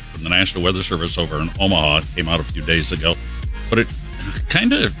graphic from the National Weather Service over in Omaha. It came out a few days ago. But it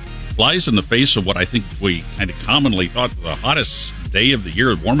kind of flies in the face of what I think we kind of commonly thought the hottest day of the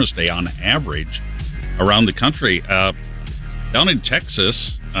year, the warmest day on average around the country. Down in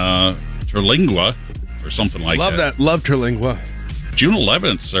Texas, Terlingua, or something like that. Love that. Love Terlingua. June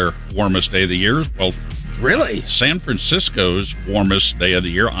 11th, their warmest day of the year. Well, really? San Francisco's warmest day of the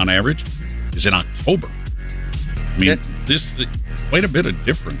year on average is in October. I mean, quite a bit of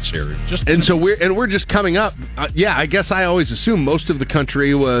difference here. We're just coming up. I guess I always assume most of the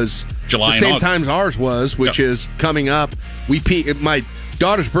country was July the same time ours was, which is coming up. We peak. My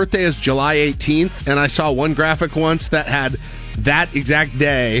daughter's birthday is July 18th, and I saw one graphic once that had that exact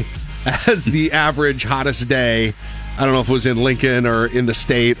day as the average hottest day. I don't know if it was in Lincoln or in the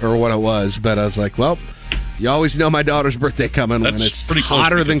state or what it was, but I was like, well, you always know my daughter's birthday coming when it's pretty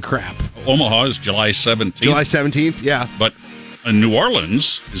hotter than crap. Omaha is July 17th. July 17th, yeah. But New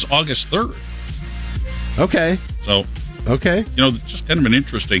Orleans is August 3rd. Okay. So, just kind of an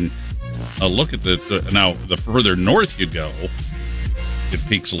interesting look at now, the further north you go, it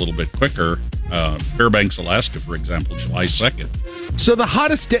peaks a little bit quicker. Fairbanks, Alaska, for example, July 2nd. So the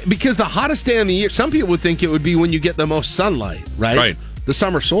hottest day, because the hottest day in the year, some people would think it would be when you get the most sunlight, right? Right. The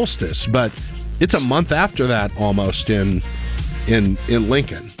summer solstice, but it's a month after that almost in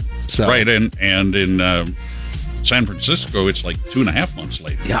Lincoln. So. Right, and in San Francisco, it's like 2.5 months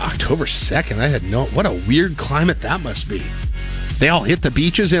later. Yeah, October 2nd. What a weird climate that must be. They all hit the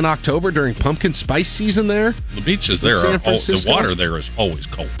beaches in October during pumpkin spice season there? The beaches there the water there is always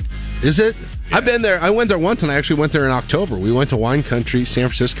cold. Is it? Yeah. I've been there. I went there once, and I actually went there in October. We went to wine country, San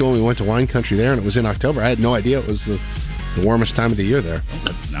Francisco, and we went to wine country there, and it was in October. I had no idea it was the warmest time of the year there.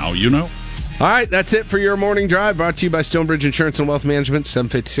 Now you know. All right, that's it for your morning drive, brought to you by Stonebridge Insurance and Wealth Management.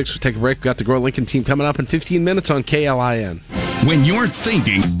 7:56, we'll take a break. We've got the Grow Lincoln team coming up in 15 minutes on KLIN. When you're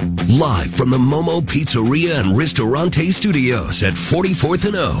thinking, live from the Momo Pizzeria and Ristorante Studios at 44th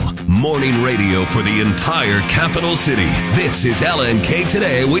and O, morning radio for the entire capital city. This is LNK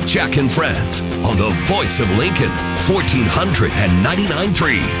Today with Jack and Friends on the voice of Lincoln,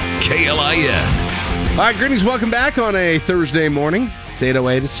 1499.3 KLIN. All right, greetings. Welcome back on a Thursday morning. It's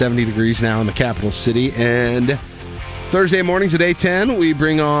 8:08. It's 70 degrees now in the capital city. And Thursday mornings at 8:10, we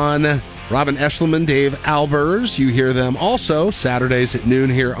bring on Robin Eschliman, Dave Albers. You hear them also Saturdays at noon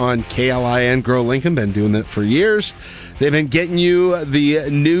here on KLIN Grow Lincoln. Been doing that for years. They've been getting you the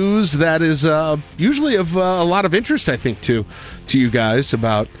news that is usually of a lot of interest, I think, to you guys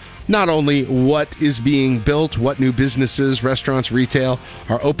about not only what is being built, what new businesses, restaurants, retail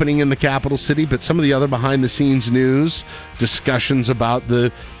are opening in the capital city, but some of the other behind-the-scenes news, discussions about the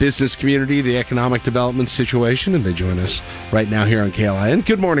business community, the economic development situation, and they join us right now here on KLIN.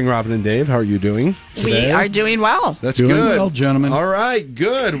 Good morning, Robin and Dave. How are you doing today? We are doing well. That's doing good. Well, gentlemen. All right,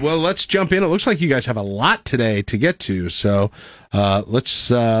 good. Well, let's jump in. It looks like you guys have a lot today to get to, so let's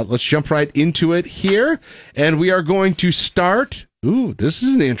jump right into it here, and we are going to start. Ooh, this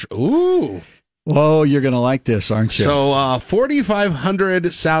is an intro. Ooh. Whoa, you're going to like this, aren't you? So,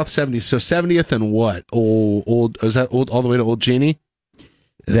 4500 South 70th. So 70th and what? Old, is that old all the way to Old Genie?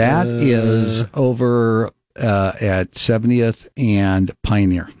 That is over at 70th and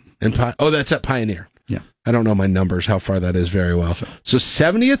Pioneer. That's at Pioneer. Yeah. I don't know my numbers, how far that is very well. So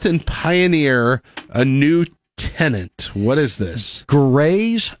 70th and Pioneer, a new tenant. What is this?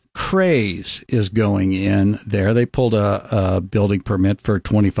 Gray's Craze is going in there. They pulled a building permit for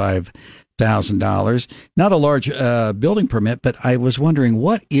 $25,000. Not a large building permit, but I was wondering,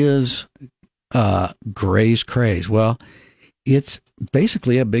 what is Gray's Craze? Well, it's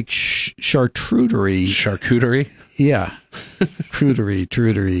basically a big charcuterie. Charcuterie? Yeah.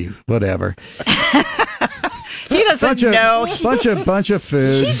 Trudery, whatever. He doesn't know. Bunch of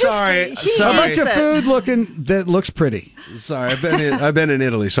food. Sorry. A bunch of food that looks pretty. Sorry, I've been in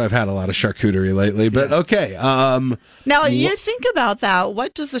Italy, so I've had a lot of charcuterie lately. But okay. Now you think about that.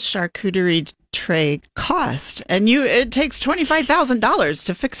 What does a charcuterie tray cost? And it takes $25,000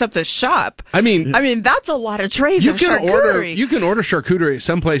 to fix up this shop. I mean, that's a lot of trays of charcuterie. You can order charcuterie at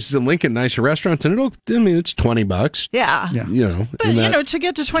some places in Lincoln, nicer restaurants, and it's $20. Yeah. But to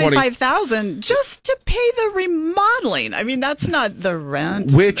get to $25,000 just to pay the remodeling. That's not the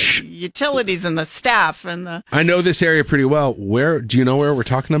rent, which the utilities and the staff and the. I know this area pretty well. Do you know where we're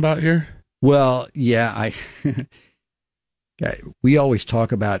talking about here? Well, yeah, we always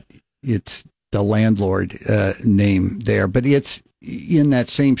talk about it's the landlord name there, but it's in that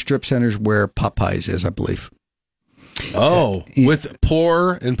same strip centers where Popeyes is, I believe. Oh, with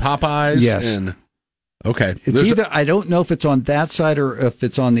Pour and Popeyes? Yes. Okay. It's either, I don't know if it's on that side or if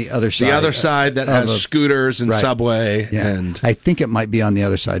it's on the other side. The other side that has scooters and Subway. Yeah. And I think it might be on the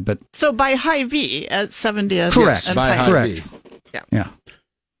other side. But so by Hy-Vee at 70th. Correct. And by Hy-Vee. Yeah.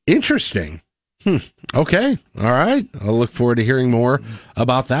 Interesting. Okay. All right. I'll look forward to hearing more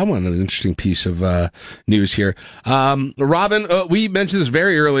about that one. An interesting piece of news here. Robin, we mentioned this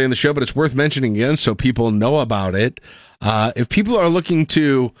very early in the show, but it's worth mentioning again so people know about it. If people are looking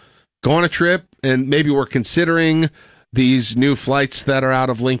to go on a trip and maybe we're considering these new flights that are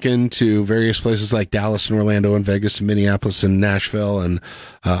out of Lincoln to various places like Dallas and Orlando and Vegas and Minneapolis and Nashville, and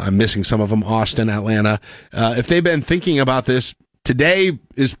I'm missing some of them, Austin, Atlanta. If they've been thinking about this, today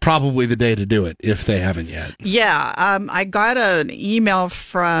is probably the day to do it if they haven't yet. Yeah. I got an email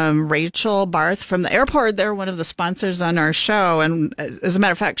from Rachel Barth from the airport. They're one of the sponsors on our show. And as a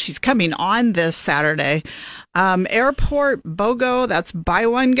matter of fact, she's coming on this Saturday. Airport BOGO, that's buy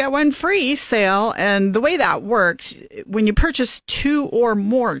one, get one free sale. And the way that works, when you purchase 2 or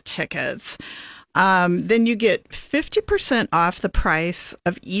more tickets, then you get 50% off the price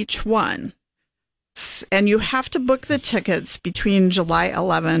of each one. And you have to book the tickets between July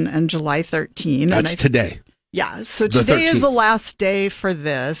 11 and July 13. That's today. Yeah, so today is the last day for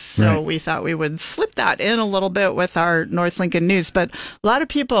this. So Right. we thought we would slip that in a little bit with our North Lincoln news. But a lot of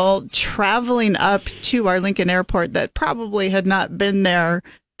people traveling up to our Lincoln Airport that probably had not been there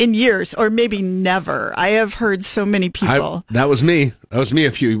in years or maybe never. I have heard so many people. That was me. That was me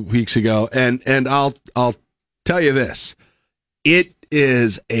a few weeks ago. And I'll tell you this. It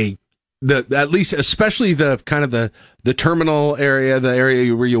is at least especially the kind of the terminal area, the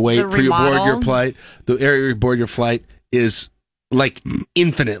area where you wait for your board your flight, the area where you board your flight is like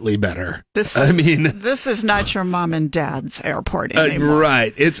infinitely better. This is not your mom and dad's airport anymore.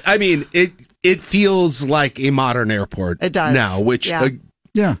 Right. It feels like a modern airport. It does now, which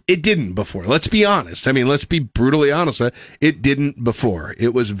Yeah. It didn't before. Let's be honest. I mean, let's be brutally honest. It didn't before.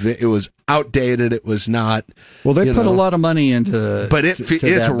 It was outdated. It was not. Well, they put a lot of money into, but it's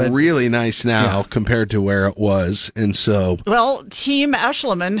really nice now compared to where it was, and so. Well, Team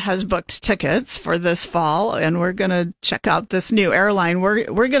Eshelman has booked tickets for this fall, and we're gonna check out this new airline.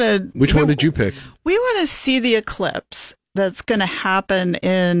 We're gonna. Which one did you pick? We want to see the eclipse that's going to happen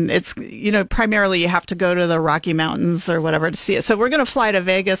primarily you have to go to the Rocky Mountains or whatever to see it. So we're going to fly to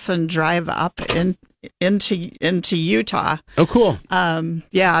Vegas and drive up into Utah. Oh, cool.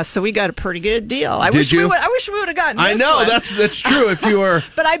 So we got a pretty good deal. I wish we would have gotten this I know, one. that's true if you were.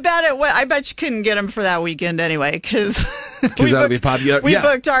 But I bet you couldn't get them for that weekend anyway, because that'll be popular. We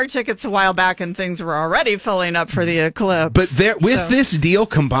booked our tickets a while back and things were already filling up for the eclipse. But this deal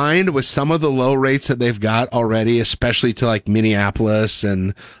combined with some of the low rates that they've got already, especially to like Minneapolis,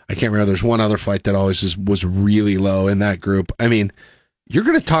 and I can't remember, there's one other flight that always was really low in that group. I mean, you're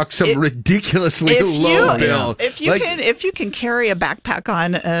going to talk some ridiculously low bill. If you can carry a backpack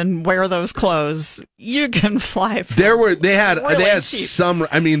on and wear those clothes, you can fly. They had cheap. some.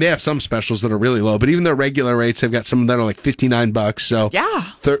 I mean, they have some specials that are really low, but even their regular rates, they've got some that are like $59. So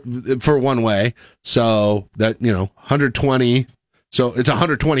for one way. So that $120. So it's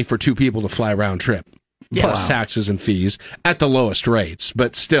 $120 for two people to fly round trip, plus taxes and fees at the lowest rates,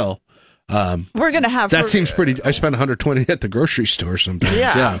 but still. We're going to have that seems pretty. I spend $120 at the grocery store sometimes.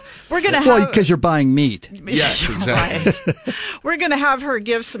 Yeah. We're going to have because you're buying meat. Yes, exactly. Right. We're going to have her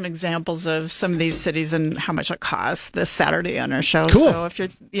give some examples of some of these cities and how much it costs this Saturday on our show. Cool. So if you're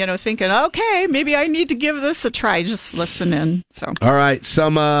thinking, okay, maybe I need to give this a try, just listen in. So all right,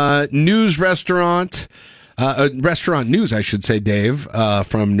 some news restaurant news, I should say, Dave,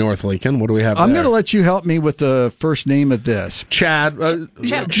 from North Lincoln. What do we have? I'm going to let you help me with the first name of this. Chad.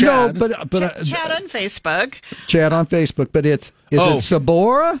 Chad. No, but Chad on Facebook. Chad on Facebook, but is it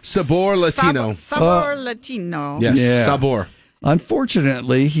Sabora? Sabor Latino. Sabor Latino. Yes, yeah. Sabor.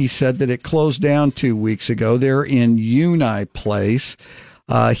 Unfortunately, he said that it closed down 2 weeks ago. They're in Uni Place.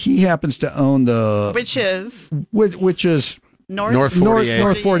 He happens to own which is North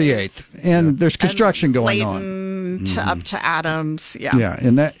 48th, and there's construction going on up to Adams. Yeah,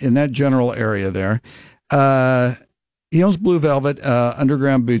 in that general area there. He owns Blue Velvet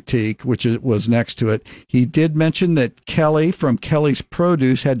Underground Boutique, which was next to it. He did mention that Kelly from Kelly's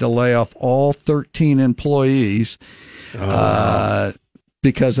Produce had to lay off all 13 employees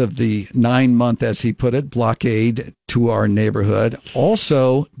because of the 9-month, as he put it, blockade to our neighborhood.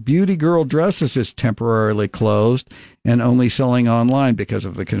 Also, Beauty Girl Dresses is temporarily closed and only selling online because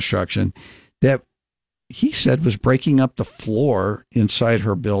of the construction that he said was breaking up the floor inside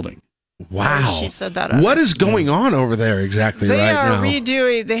her building. Wow. She said that. What is going on over there exactly right now?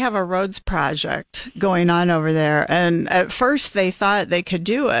 They have a roads project going on over there. And at first they thought they could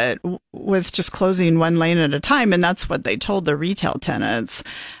do it with just closing one lane at a time. And that's what they told the retail tenants.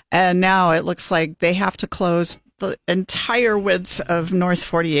 And now it looks like they have to close the entire width of North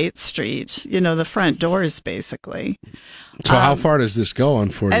 48th Street, the front doors, basically. So how far does this go on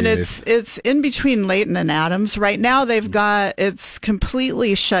 48th? And it's in between Layton and Adams. Right now it's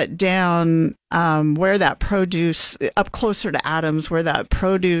completely shut down where that produce, up closer to Adams, where that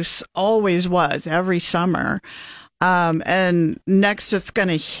produce always was every summer. And next it's going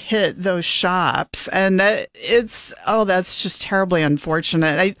to hit those shops. And that's just terribly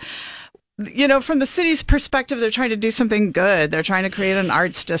unfortunate. From the city's perspective, they're trying to do something good. They're trying to create an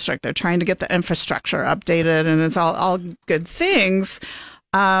arts district. They're trying to get the infrastructure updated, and it's all good things.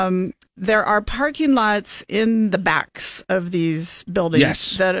 There are parking lots in the backs of these buildings.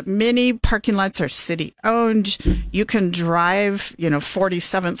 Yes. That many parking lots are city owned. You can drive,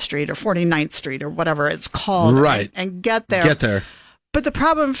 47th Street or 49th Street or whatever it's called, right, and get there. But the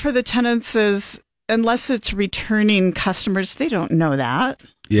problem for the tenants is, unless it's returning customers, they don't know that.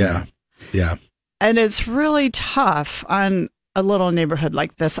 Yeah. Yeah. And it's really tough on a little neighborhood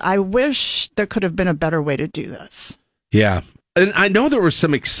like this. I wish there could have been a better way to do this. Yeah. And I know there was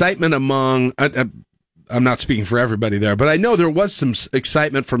some excitement among, I'm not speaking for everybody there, but I know there was some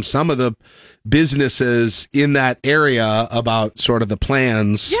excitement from some of the businesses in that area about sort of the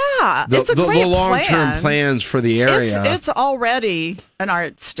plans. Yeah, it's a great the long-term plans for the area. It's already an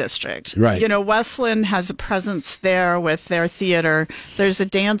arts district. Right. Westland has a presence there with their theater. There's a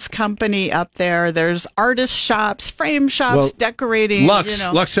dance company up there. There's artist shops, frame shops, decorating.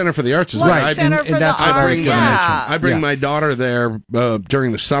 Lux Center for the Arts is Lux Center for the Arts. I bring my daughter there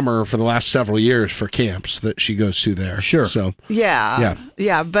during the summer for the last several years for camps that she goes to there. Sure. So yeah.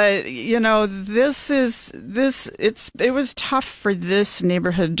 But it was tough for this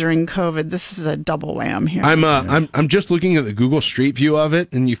neighborhood during COVID. This is a double wham here. I'm just looking at the Google Street View of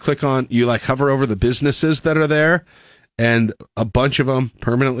it, and you hover over the businesses that are there, and a bunch of them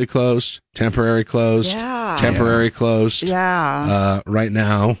permanently closed, temporary closed, closed. Yeah. Right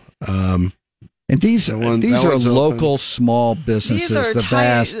now. And these are local small businesses. These are the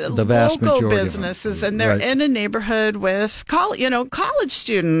vast local majority businesses, and they're in a neighborhood with college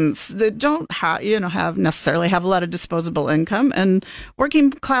students that don't have necessarily have a lot of disposable income, and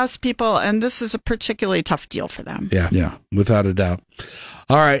working class people, and this is a particularly tough deal for them. Yeah, without a doubt.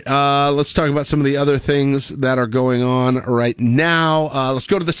 All right, let's talk about some of the other things that are going on right now. Let's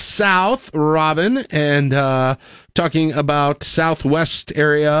go to the south, Robin, and talking about southwest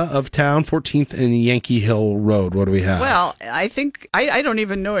area of town, 14th and Yankee Hill Road. What do we have? Well, I think I don't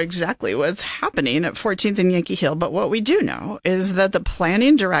even know exactly what's happening at 14th and Yankee Hill, but what we do know is that the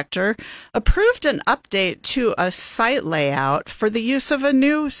planning director approved an update to a site layout for the use of a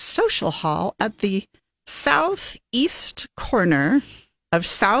new social hall at the southeast corner of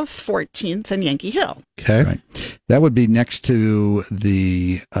South 14th and Yankee Hill. Okay. Right. That would be next to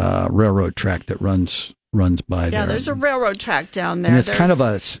the railroad track that runs by there. Yeah, there's a railroad track down there. And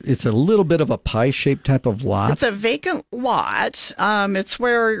it's a little bit of a pie-shaped type of lot. It's a vacant lot.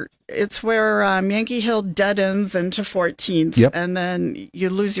 It's where Yankee Hill dead ends into 14th, Yep. and then you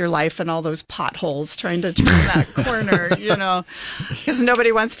lose your life in all those potholes trying to turn that corner, because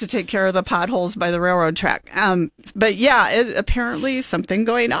nobody wants to take care of the potholes by the railroad track. But yeah, apparently something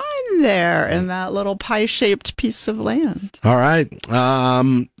going on there in that little pie-shaped piece of land. All right.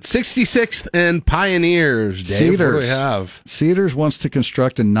 66th and Pioneers, Dave. Cedars. What do we have? Cedars wants to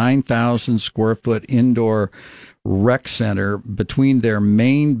construct a 9,000 square foot indoor rec center between their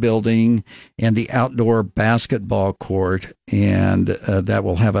main building and the outdoor basketball court, and that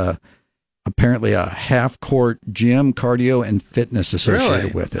will have apparently a half-court gym, cardio, and fitness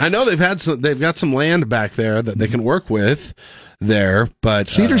associated with it. I know they've got some land back there that they can work with there, but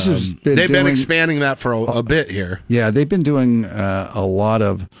Cedars has been expanding that for a bit here. Yeah, they've been doing a lot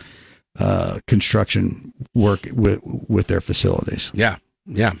of construction work with their facilities.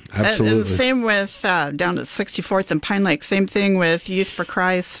 Yeah, absolutely. And same with down at 64th and Pine Lake. Same thing with Youth for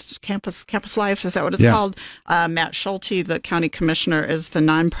Christ, Campus Life. Is that what it's called? Matt Schulte, the county commissioner, is the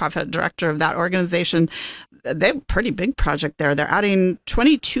nonprofit director of that organization. They have a pretty big project there. They're adding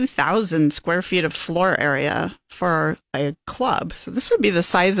 22,000 square feet of floor area for a club. So this would be the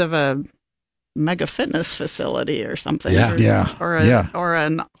size of a mega fitness facility or something. Or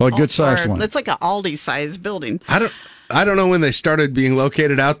a good sized one. It's like an Aldi sized building. I don't know when they started being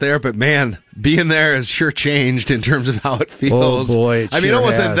located out there, but man, being there has sure changed in terms of how it feels. Oh boy, it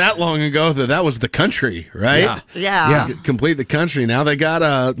wasn't that long ago that was the country, right? Yeah. Complete the country. Now they got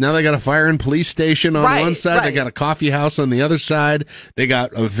a fire and police station on one side. They got a coffee house on the other side. They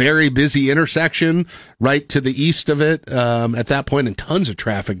got a very busy intersection right to the east of it. At that point, and tons of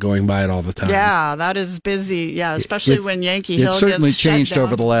traffic going by it all the time. Yeah, that is busy. Yeah, especially when Yankee Hill gets shut down. It certainly changed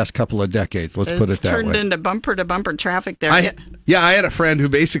over the last couple of decades. Let's put it that way. It's turned into bumper to bumper traffic there. I had a friend who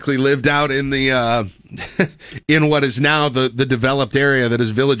basically lived out in the in what is now the developed area that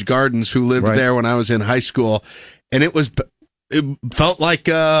is Village Gardens, who lived there when I was in high school, and it felt like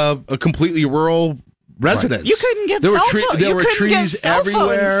a completely rural residence. You couldn't get there were trees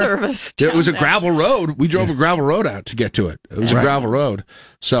everywhere. Service it was a gravel road. We drove a gravel road out to get to it. It was a gravel road.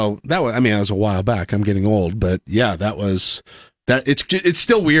 So that was a while back. I'm getting old, but yeah, that was. That it's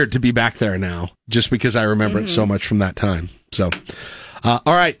still weird to be back there now, just because I remember it so much from that time. So, all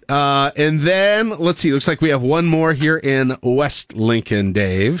right, and then let's see. Looks like we have one more here in West Lincoln,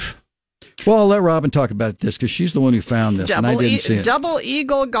 Dave. Well, I'll let Robin talk about this because she's the one who found this, and I didn't see it. Double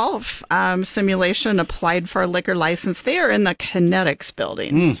Eagle Golf Simulation applied for a liquor license. They are in the Kinetics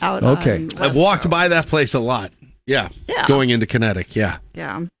building. Out on I've walked by that place a lot. Yeah, going into Kinetic. Yeah.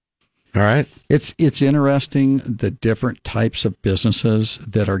 All right. It's interesting the different types of businesses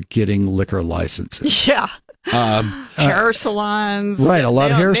that are getting liquor licenses. Yeah. Hair salons. Right. A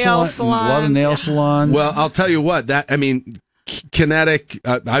lot of hair salons. A lot of nail salons. Well, I'll tell you what, Kinetic,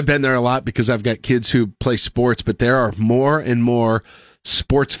 I've been there a lot because I've got kids who play sports, but there are more and more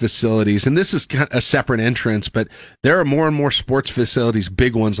sports facilities, and this is a separate entrance, but there are more and more sports facilities,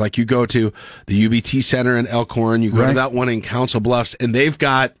 big ones, like you go to the UBT Center in Elkhorn, you go to that one in Council Bluffs, and they've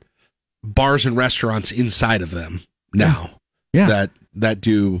got bars and restaurants inside of them now that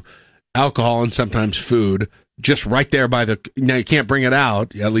do alcohol and sometimes food just right there by now you can't bring it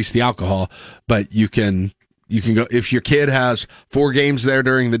out, at least the alcohol, but you can You can go if your kid has 4 games there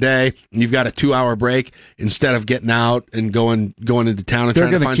during the day, and you've got a 2-hour break. Instead of getting out and going into town and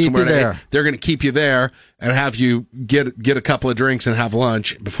trying to find somewhere to eat, they're going to keep you there and have you get a couple of drinks and have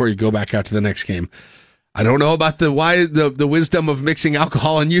lunch before you go back out to the next game. I don't know about the wisdom of mixing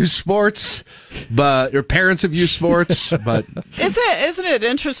alcohol and youth sports, but your parents have used sports. But isn't it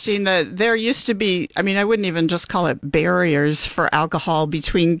interesting that there used to be? I mean, I wouldn't even just call it barriers for alcohol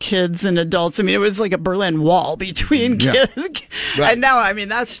between kids and adults. I mean, it was like a Berlin Wall between kids, right. And now, I mean,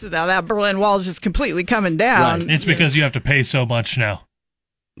 that Berlin Wall is just completely coming down. Right. It's because you have to pay so much now.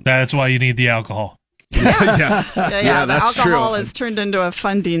 That's why you need the alcohol. Yeah, the that's alcohol true. has turned into a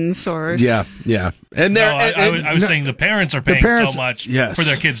funding source. Yeah. And I was saying the parents are paying so much for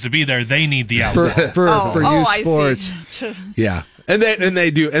their kids to be there. They need the alcohol for youth sports. Yeah. And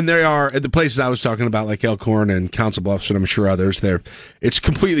they do, and they are at the places I was talking about, like Elkhorn and Council Bluffs, and I'm sure others. It's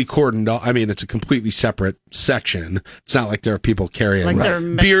completely cordoned off. I mean, it's a completely separate section. It's not like there are people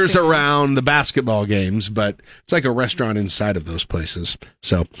carrying beers around the basketball games, but it's like a restaurant inside of those places.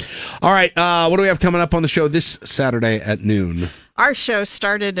 So, all right, what do we have coming up on the show this Saturday at noon? Our show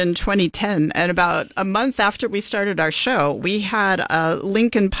started in 2010, and about a month after we started our show, we had a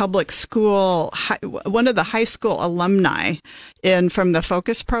Lincoln Public School, one of the high school alumni from the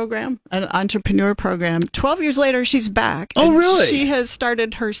Focus program, an entrepreneur program. 12 years later, she's back. Oh, really? She has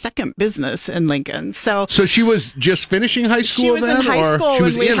started her second business in Lincoln. So she was just finishing high school. She was in high school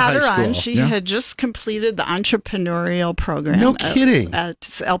when we had her on. She had just completed the entrepreneurial program. No kidding. At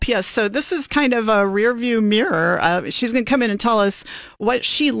LPS. So this is kind of a rear view mirror. She's going to come in and tell us what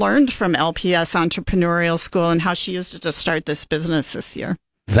she learned from LPS Entrepreneurial School and how she used it to start this business this year.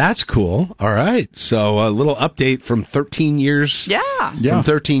 That's cool. All right. So a little update from 13 years. Yeah. From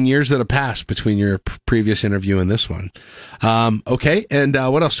 13 years that have passed between your previous interview and this one. Okay. And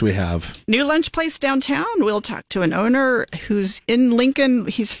what else do we have? New lunch place downtown. We'll talk to an owner who's in Lincoln.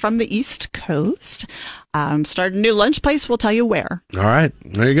 He's from the East Coast. Started a new lunch place. We'll tell you where. All right.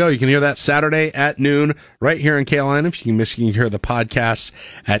 There you go. You can hear that Saturday at noon right here in KLIN. If you can hear the podcasts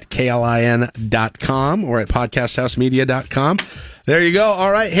at KLIN.com or at podcasthousemedia.com. There you go.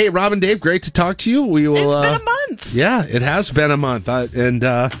 All right. Hey, Rob and Dave, great to talk to you. We will. It's been a month. Yeah, it has been a month. And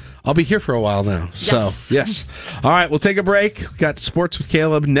I'll be here for a while now. Yes. So, yes. All right. We'll take a break. We've got Sports with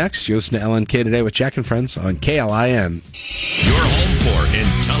Caleb next. You listen to LNK Today with Jack and Friends on KLIN. Your home for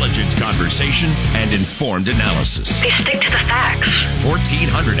intelligent conversation and informed analysis. They stick to the facts.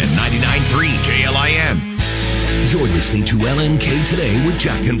 1499.3 KLIN. You're listening to LNK Today with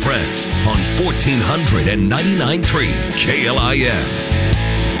Jack and Friends on 1499.3 KLIN.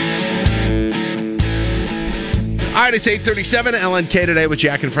 All right, it's 8:37. LNK Today with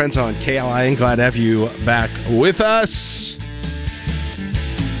Jack and Friends on KLIN. Glad to have you back with us.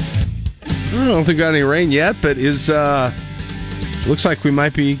 I don't think we got any rain yet, but looks like we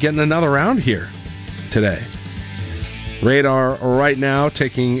might be getting another round here today. Radar right now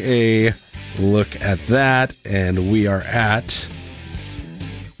taking a look at that, and we are at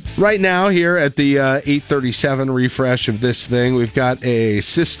right now here at the 8:37 refresh of this thing. We've got a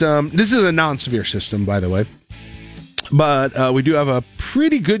system. This is a non-severe system, by the way, but we do have a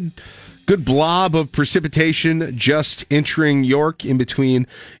pretty good blob of precipitation just entering York, in between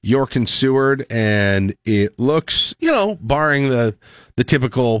York and Seward, and it looks, barring the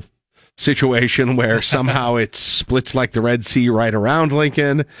typical situation where somehow it splits like the Red Sea right around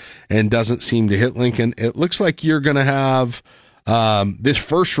Lincoln and doesn't seem to hit Lincoln. It looks like you're going to have this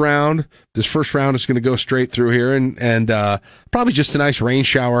first round is going to go straight through here, and probably just a nice rain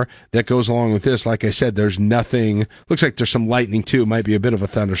shower that goes along with this. Like I said, there's nothing. Looks like there's some lightning too. It might be a bit of a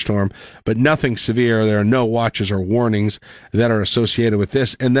thunderstorm, but nothing severe. There are no watches or warnings that are associated with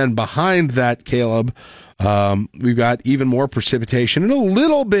this. And then behind that, Caleb, we've got even more precipitation and a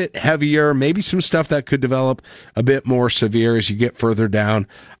little bit heavier, maybe some stuff that could develop a bit more severe as you get further down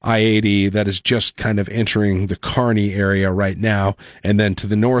I-80. That is just kind of entering the Kearney area right now. And then to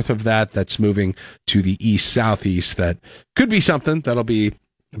the north of that, that's moving to the east-southeast. That could be something that'll be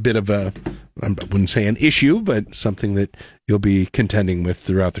a bit of I wouldn't say an issue, but something that you'll be contending with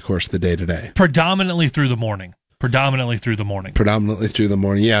throughout the course of the day today. Predominantly through the morning.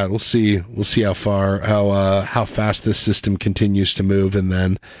 Yeah, we'll see how fast this system continues to move, and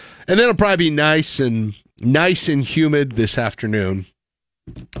then it'll probably be nice and humid this afternoon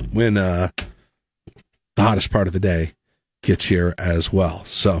when the hottest part of the day gets here as well.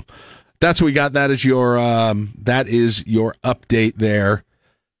 So that's what we got. That is your update there.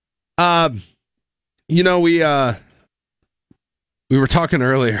 We were talking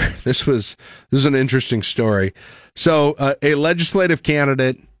earlier. This is an interesting story. So, a legislative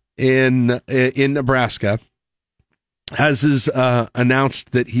candidate in Nebraska has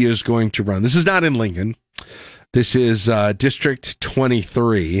announced that he is going to run. This is not in Lincoln. This is District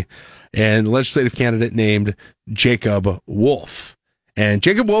 23, and legislative candidate named Jacob Wolf. And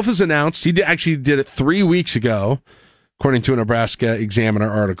Jacob Wolf has announced, actually did it 3 weeks ago, according to a Nebraska Examiner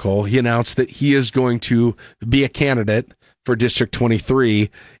article. He announced that he is going to be a candidate for District 23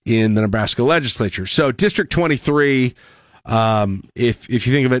 in the Nebraska legislature. So District 23, if you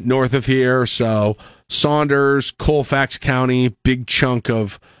think of it north of here, so Saunders, Colfax County, big chunk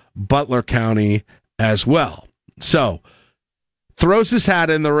of Butler County as well. So throws his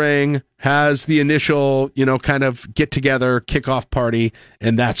hat in the ring, has the initial, kind of get together, kickoff party,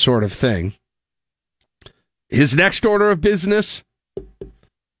 and that sort of thing. His next order of business,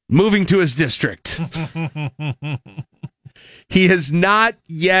 moving to his district. He has not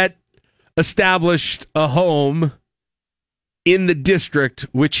yet established a home in the district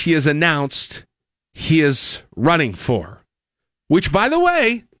which he has announced he is running for. Which, by the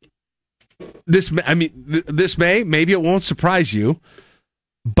way, maybe it won't surprise you,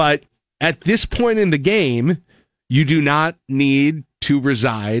 but at this point in the game, you do not need to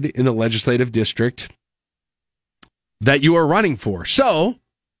reside in the legislative district that you are running for. So,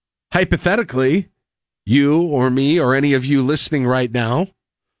 hypothetically, you or me or any of you listening right now,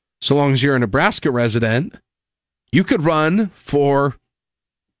 so long as you're a Nebraska resident, you could run for,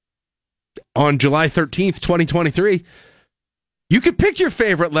 on July 13th, 2023, you could pick your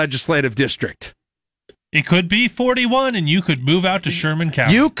favorite legislative district. It could be 41, and you could move out to Sherman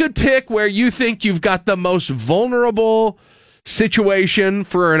County. You could pick where you think you've got the most vulnerable situation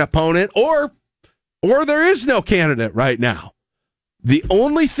for an opponent, or there is no candidate right now. The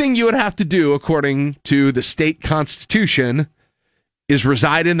only thing you would have to do, according to the state constitution, is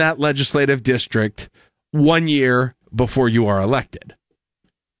reside in that legislative district 1 year before you are elected.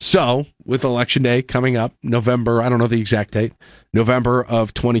 So, with Election Day coming up, November, I don't know the exact date, November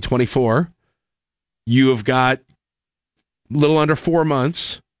of 2024, you have got a little under 4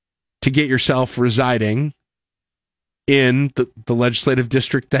 months to get yourself residing in the legislative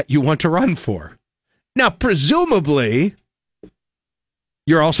district that you want to run for. Now, presumably,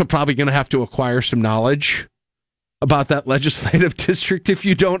 you're also probably going to have to acquire some knowledge about that legislative district if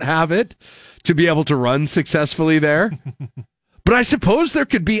you don't have it to be able to run successfully there. But I suppose there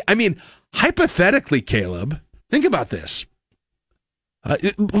could be, hypothetically, Caleb, think about this.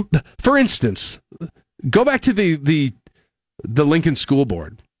 For instance, go back to the Lincoln School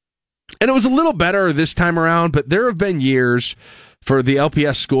Board. And it was a little better this time around, but there have been years for the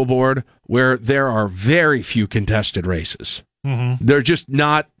LPS School Board where there are very few contested races. Mm-hmm. They're just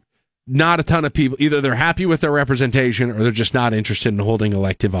not a ton of people. Either they're happy with their representation or they're just not interested in holding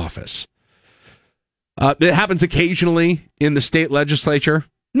elective office. It happens occasionally in the state legislature.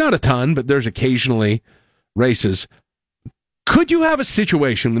 Not a ton, but there's occasionally races. Could you have a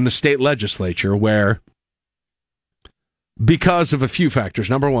situation in the state legislature where, because of a few factors,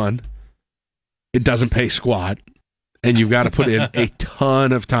 number one, it doesn't pay squat, and you've got to put in a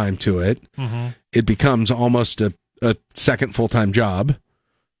ton of time to it. Mm-hmm. It becomes almost a second full-time job,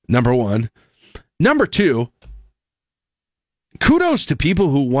 number one. Number two, kudos to people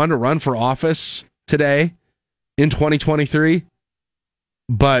who want to run for office today in 2023,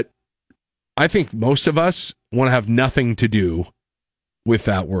 but I think most of us want to have nothing to do with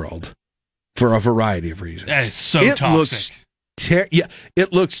that world for a variety of reasons. That is so toxic.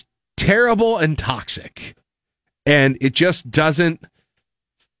 It looks terrible and toxic, and it just doesn't.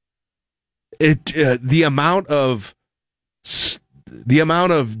 The amount of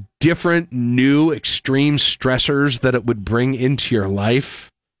different new extreme stressors that it would bring into your life.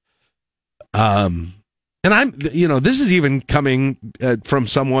 And this is even coming from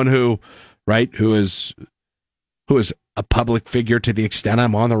someone who is a public figure to the extent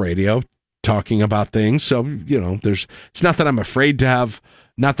I'm on the radio talking about things. So, it's not that I'm afraid to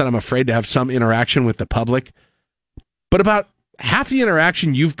have some interaction with the public, but about half the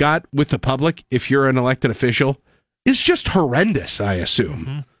interaction you've got with the public, if you're an elected official, is just horrendous, I assume.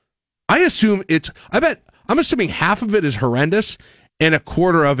 Mm-hmm. I'm assuming half of it is horrendous and a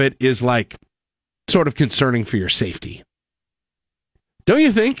quarter of it is like sort of concerning for your safety. Don't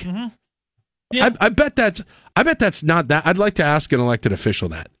you think? Mm-hmm. Yeah. I bet that's not that. I'd like to ask an elected official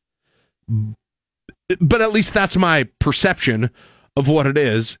that. But at least that's my perception of what it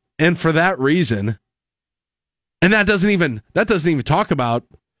is. And for that reason, and that doesn't even talk about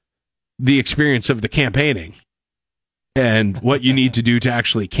the experience of the campaigning and what you need to do to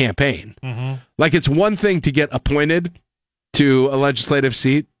actually campaign. Mm-hmm. Like, it's one thing to get appointed to a legislative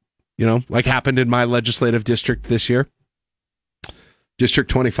seat, like happened in my legislative district this year, District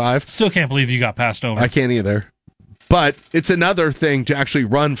 25. Still can't believe you got passed over. I can't either. But it's another thing to actually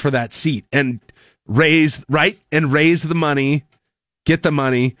run for that seat and raise the money, get the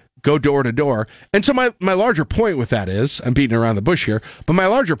money, go door to door. And so my larger point with that is, I'm beating around the bush here, but my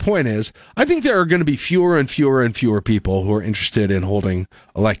larger point is, I think there are going to be fewer and fewer and fewer people who are interested in holding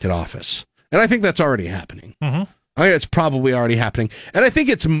elected office. And I think that's already happening. Mm-hmm. I think it's probably already happening. And I think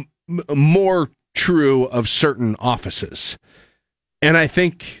it's more true of certain offices. And I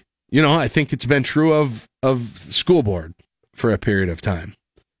think it's been true of the school board for a period of time.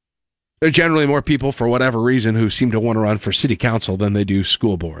 There are generally more people, for whatever reason, who seem to want to run for city council than they do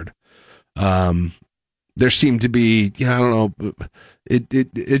school board. There seem to be, I don't know,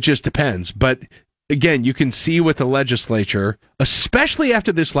 it just depends. But again, you can see with the legislature, especially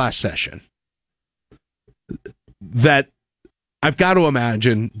after this last session, that I've got to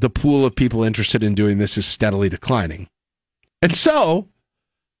imagine the pool of people interested in doing this is steadily declining. And so,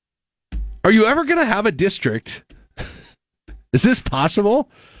 are you ever going to have a district? Is this possible?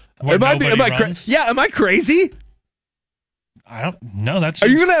 Am I crazy? I don't know. Are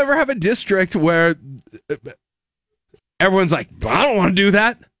you going to ever have a district where everyone's like, I don't want to do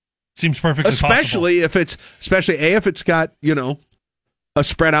that? Seems perfectly possible. if it's got, a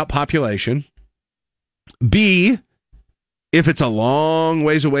spread out population. B, if it's a long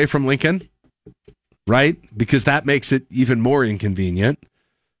ways away from Lincoln, right? Because that makes it even more inconvenient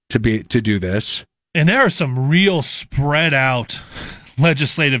to do this. And there are some real spread out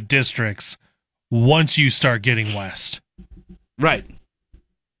legislative districts once you start getting west. Right.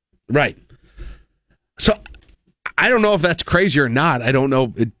 So I don't know if that's crazy or not. I don't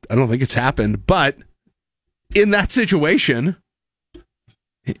know. I don't think it's happened. But in that situation,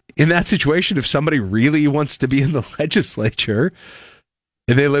 if somebody really wants to be in the legislature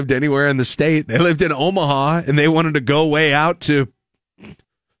and they lived anywhere in the state, they lived in Omaha and they wanted to go way out to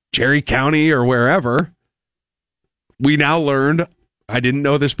Cherry County or wherever, we now learned, I didn't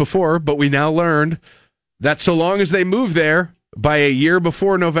know this before, but we now learned that so long as they move there by a year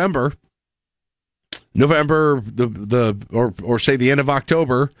before November, or say the end of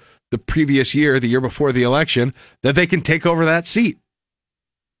October, the previous year, the year before the election, that they can take over that seat.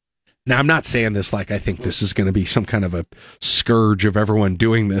 Now, I'm not saying this like I think this is going to be some kind of a scourge of everyone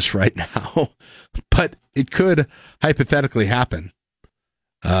doing this right now, but it could hypothetically happen,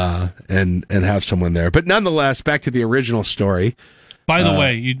 and have someone there. But nonetheless, back to the original story. By the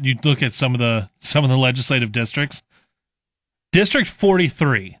way, you look at some of the legislative districts. District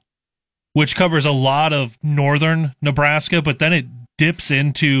 43, which covers a lot of northern Nebraska, but then it dips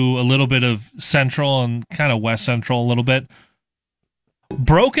into a little bit of central and kind of west central a little bit.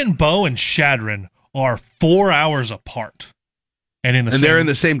 Broken Bow and Shadron are 4 hours apart, and they're in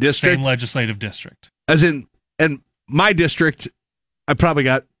the same district, same legislative district. And my district, I probably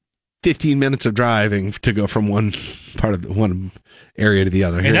got 15 minutes of driving to go from one area to the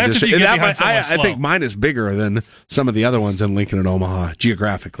other. And that's if you get behind someone slow. I think mine is bigger than some of the other ones in Lincoln and Omaha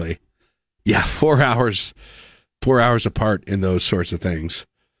geographically. Yeah, 4 hours apart in those sorts of things.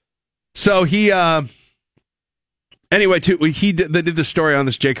 So he. Anyway, they did the story on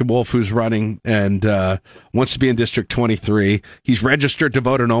this Jacob Wolf who's running and wants to be in District 23. He's registered to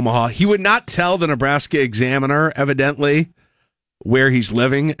vote in Omaha. He would not tell the Nebraska Examiner, evidently, where he's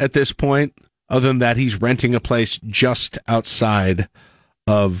living at this point, other than that he's renting a place just outside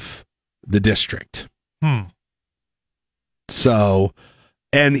of the district. So,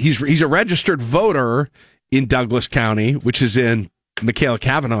 and he's a registered voter in Douglas County, which is in Michaela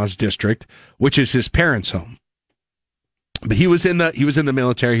Kavanaugh's district, which is his parents' home. But he was in the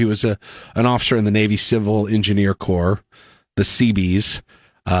military. He was an officer in the Navy Civil Engineer Corps, the Seabees,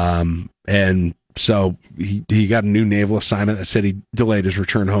 and so he got a new naval assignment that said he delayed his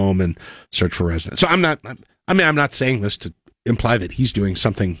return home and searched for residence. So I'm not saying this to imply that he's doing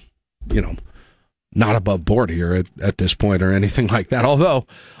something, not above board here at this point or anything like that. Although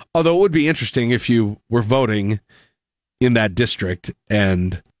it would be interesting if you were voting in that district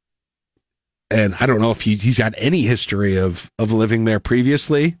and I don't know if he's got any history of living there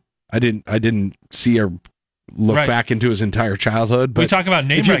previously. I didn't see or look back into his entire childhood. But we talk about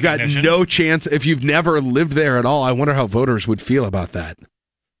name if you've recognition. got no chance, if you've never lived there at all, I wonder how voters would feel about that.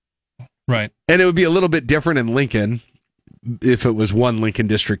 Right. And it would be a little bit different in Lincoln if it was one Lincoln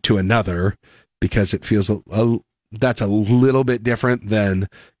district to another, because it feels that's a little bit different than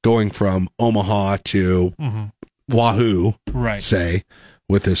going from Omaha to Wahoo, say,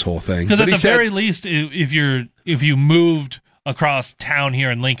 with this whole thing. Because at the very least, if you moved across town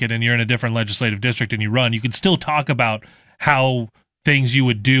here in Lincoln and you're in a different legislative district and you run, you can still talk about how things you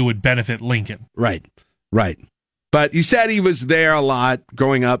would do would benefit Lincoln. Right. But he said he was there a lot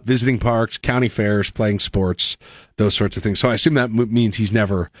growing up, visiting parks, county fairs, playing sports, those sorts of things. So I assume that means he's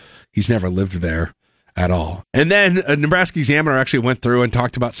never lived there at all. And then a Nebraska Examiner actually went through and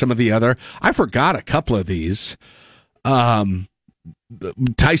talked about some of the other. I forgot a couple of these. Tyson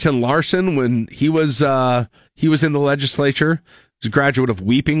Larson, when he was in the legislature, he's a graduate of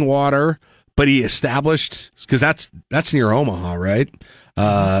Weeping Water, but he established, because that's near Omaha, right?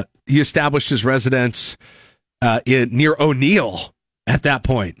 He established his residence near O'Neill at that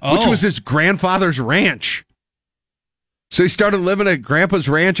point, which was his grandfather's ranch. So he started living at Grandpa's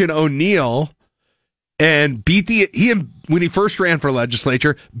ranch in O'Neill and when he first ran for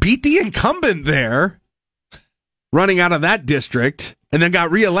legislature, beat the incumbent there, running out of that district, and then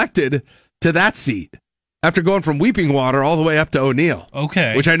got reelected to that seat after going from Weeping Water all the way up to O'Neill.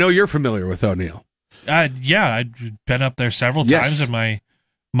 Okay. Which I know you're familiar with O'Neill. Yeah, I've been up there several times, and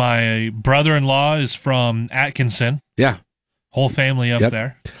my brother-in-law is from Atkinson. Yeah. Whole family up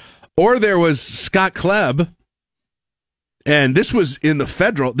there. Or there was Scott Klebb, and this was in the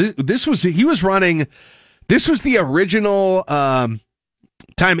federal. This was the original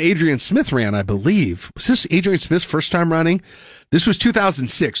time Adrian Smith ran, I believe. Was this Adrian Smith's first time running? This was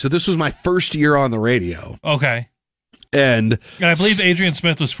 2006, so this was my first year on the radio. Okay. And I believe Adrian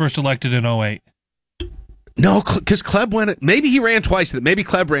Smith was first elected in 2008. No, because Klebb went. Maybe he ran twice then. Maybe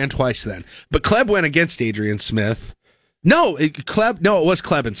Klebb ran twice then. But Klebb went against Adrian Smith. It was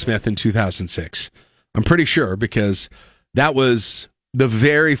Klebb and Smith in 2006. I'm pretty sure, because that was the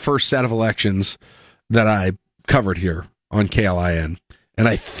very first set of elections that I covered here on KLIN. And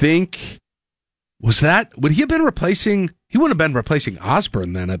I think, would he have been replacing? He wouldn't have been replacing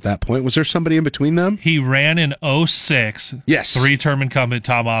Osborne then at that point. Was there somebody in between them? He ran in 2006. Yes. Three-term incumbent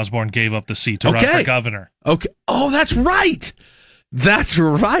Tom Osborne gave up the seat to run for governor. Okay. Oh, that's right. That's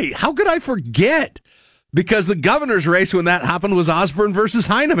right. How could I forget? Because the governor's race when that happened was Osborne versus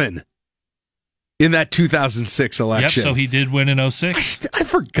Heineman in that 2006 election. Yep, so he did win in 2006. I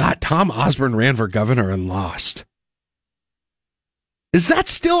forgot Tom Osborne ran for governor and lost. Is that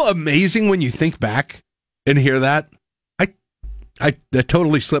still amazing when you think back and hear that? That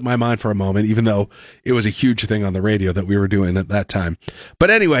totally slipped my mind for a moment, even though it was a huge thing on the radio that we were doing at that time. But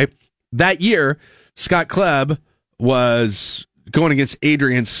anyway, that year, Scott Klebb was going against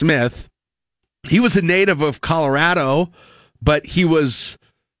Adrian Smith. He was a native of Colorado, but he was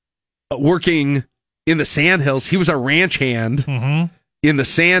working in the Sandhills. He was a ranch hand in the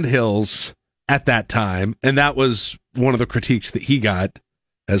Sandhills at that time, and that was one of the critiques that he got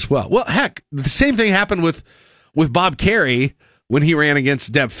as well. Well, heck, the same thing happened with Bob Kerrey when he ran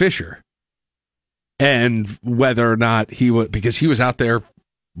against Deb Fisher, and whether or not he would, because he was out there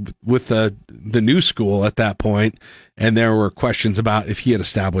with the new school at that point, and there were questions about if he had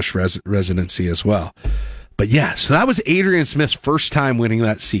established residency as well. But yeah, so that was Adrian Smith's first time winning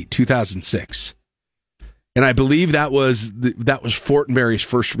that seat, 2006, and I believe that was Fortenberry's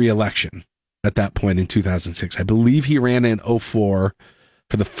first reelection at that point in 2006. I believe he ran in 2004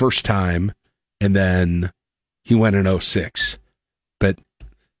 for the first time, and then he went in 2006. But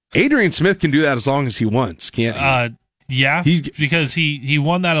Adrian Smith can do that as long as he wants, can't he? Yeah, because he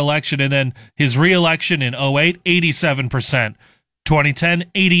won that election, and then his re-election in 2008, 87%. 2010,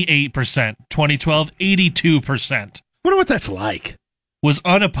 88%. 2012, 82%. Wonder what that's like. Was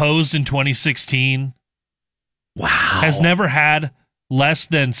unopposed in 2016. Wow. Has never had less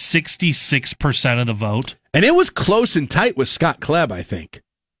than 66% of the vote. And it was close and tight with Scott Klebb, I think.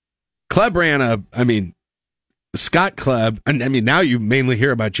 Klebb ran Scott Klebb, now you mainly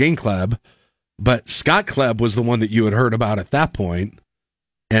hear about Jane Klebb, but Scott Klebb was the one that you had heard about at that point,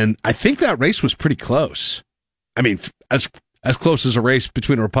 and I think that race was pretty close. I mean, as close as a race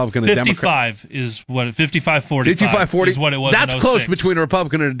between a Republican and a Democrat. 55 is what 55-45 55-40 is what it was. That's in close 06. between a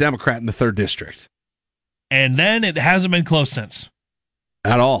Republican and a Democrat in the 3rd district. And then it hasn't been close since.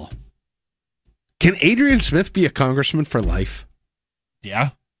 At all. Can Adrian Smith be a congressman for life? Yeah,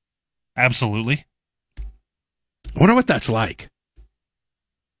 absolutely. I wonder what that's like.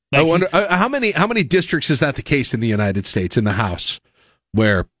 I wonder how many districts is that the case in the United States in the House,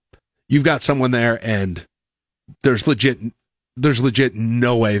 where you've got someone there and there's legit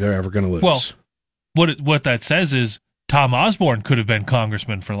no way they're ever going to lose. Well, what that says is Tom Osborne could have been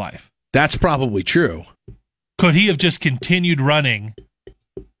congressman for life. That's probably true. Could he have just continued running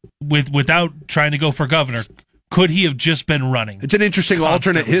without trying to go for governor? Could he have just been running? It's an interesting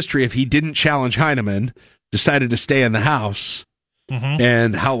constantly? alternate history if he didn't challenge Heineman, decided to stay in the House,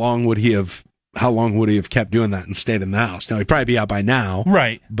 and how long would he have kept doing that and stayed in the House? Now he'd probably be out by now,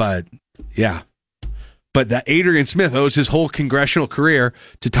 right? But yeah, but that Adrian Smith owes his whole congressional career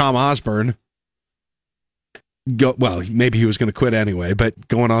to Tom Osborne. maybe he was going to quit anyway, but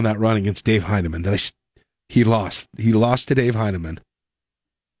going on that run against Dave Heineman, he lost. He lost to Dave Heineman.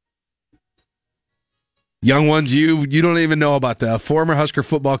 Young ones, you don't even know about that. A former Husker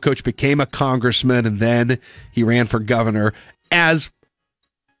football coach became a congressman, and then he ran for governor as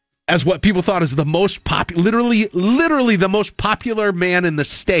what people thought is the most popular, literally the most popular man in the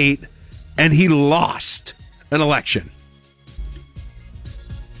state, and he lost an election.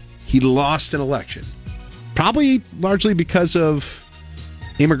 He lost an election. Probably largely because of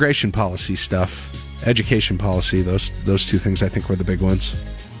immigration policy stuff, education policy. Those two things I think were the big ones.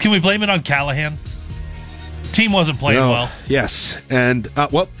 Can we blame it on Callahan? Team wasn't playing well. Yes. And,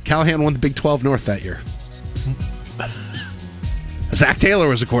 Callahan won the Big 12 North that year. Zach Taylor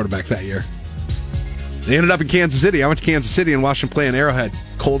was a quarterback that year. They ended up in Kansas City. I went to Kansas City and watched them play in Arrowhead.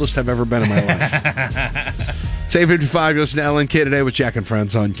 Coldest I've ever been in my life. It's 8:55. You're listening to LNK Today with Jack and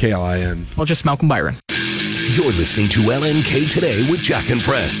Friends on KLIN. Well, just Malcolm Byron. You're listening to LNK Today with Jack and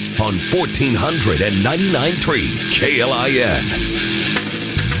Friends on 1499.3 KLIN.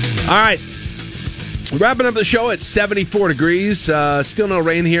 All right. Wrapping up the show at 74 degrees. Still no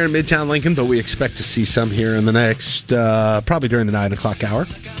rain here in Midtown Lincoln, but we expect to see some here in the next, probably during the 9 o'clock hour.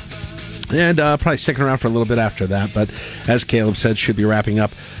 And probably sticking around for a little bit after that. But as Caleb said, should be wrapping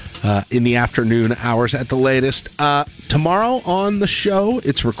up in the afternoon hours at the latest. Tomorrow on the show,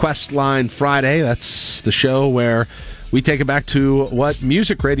 it's Request Line Friday. That's the show where we take it back to what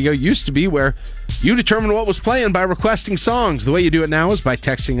music radio used to be, where you determine what was playing by requesting songs. The way you do it now is by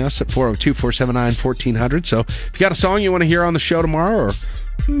texting us at 402-479-1400. So if you got a song you want to hear on the show tomorrow, or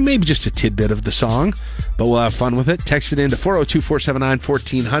maybe just a tidbit of the song, but we'll have fun with it, text it in to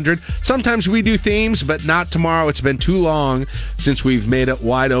 402-479-1400. Sometimes we do themes, but not tomorrow. It's been too long since we've made it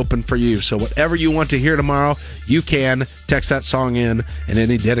wide open for you. So whatever you want to hear tomorrow, you can text that song in and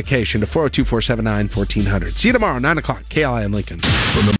any dedication to 402-479-1400. See you tomorrow, 9 o'clock, KLIN Lincoln.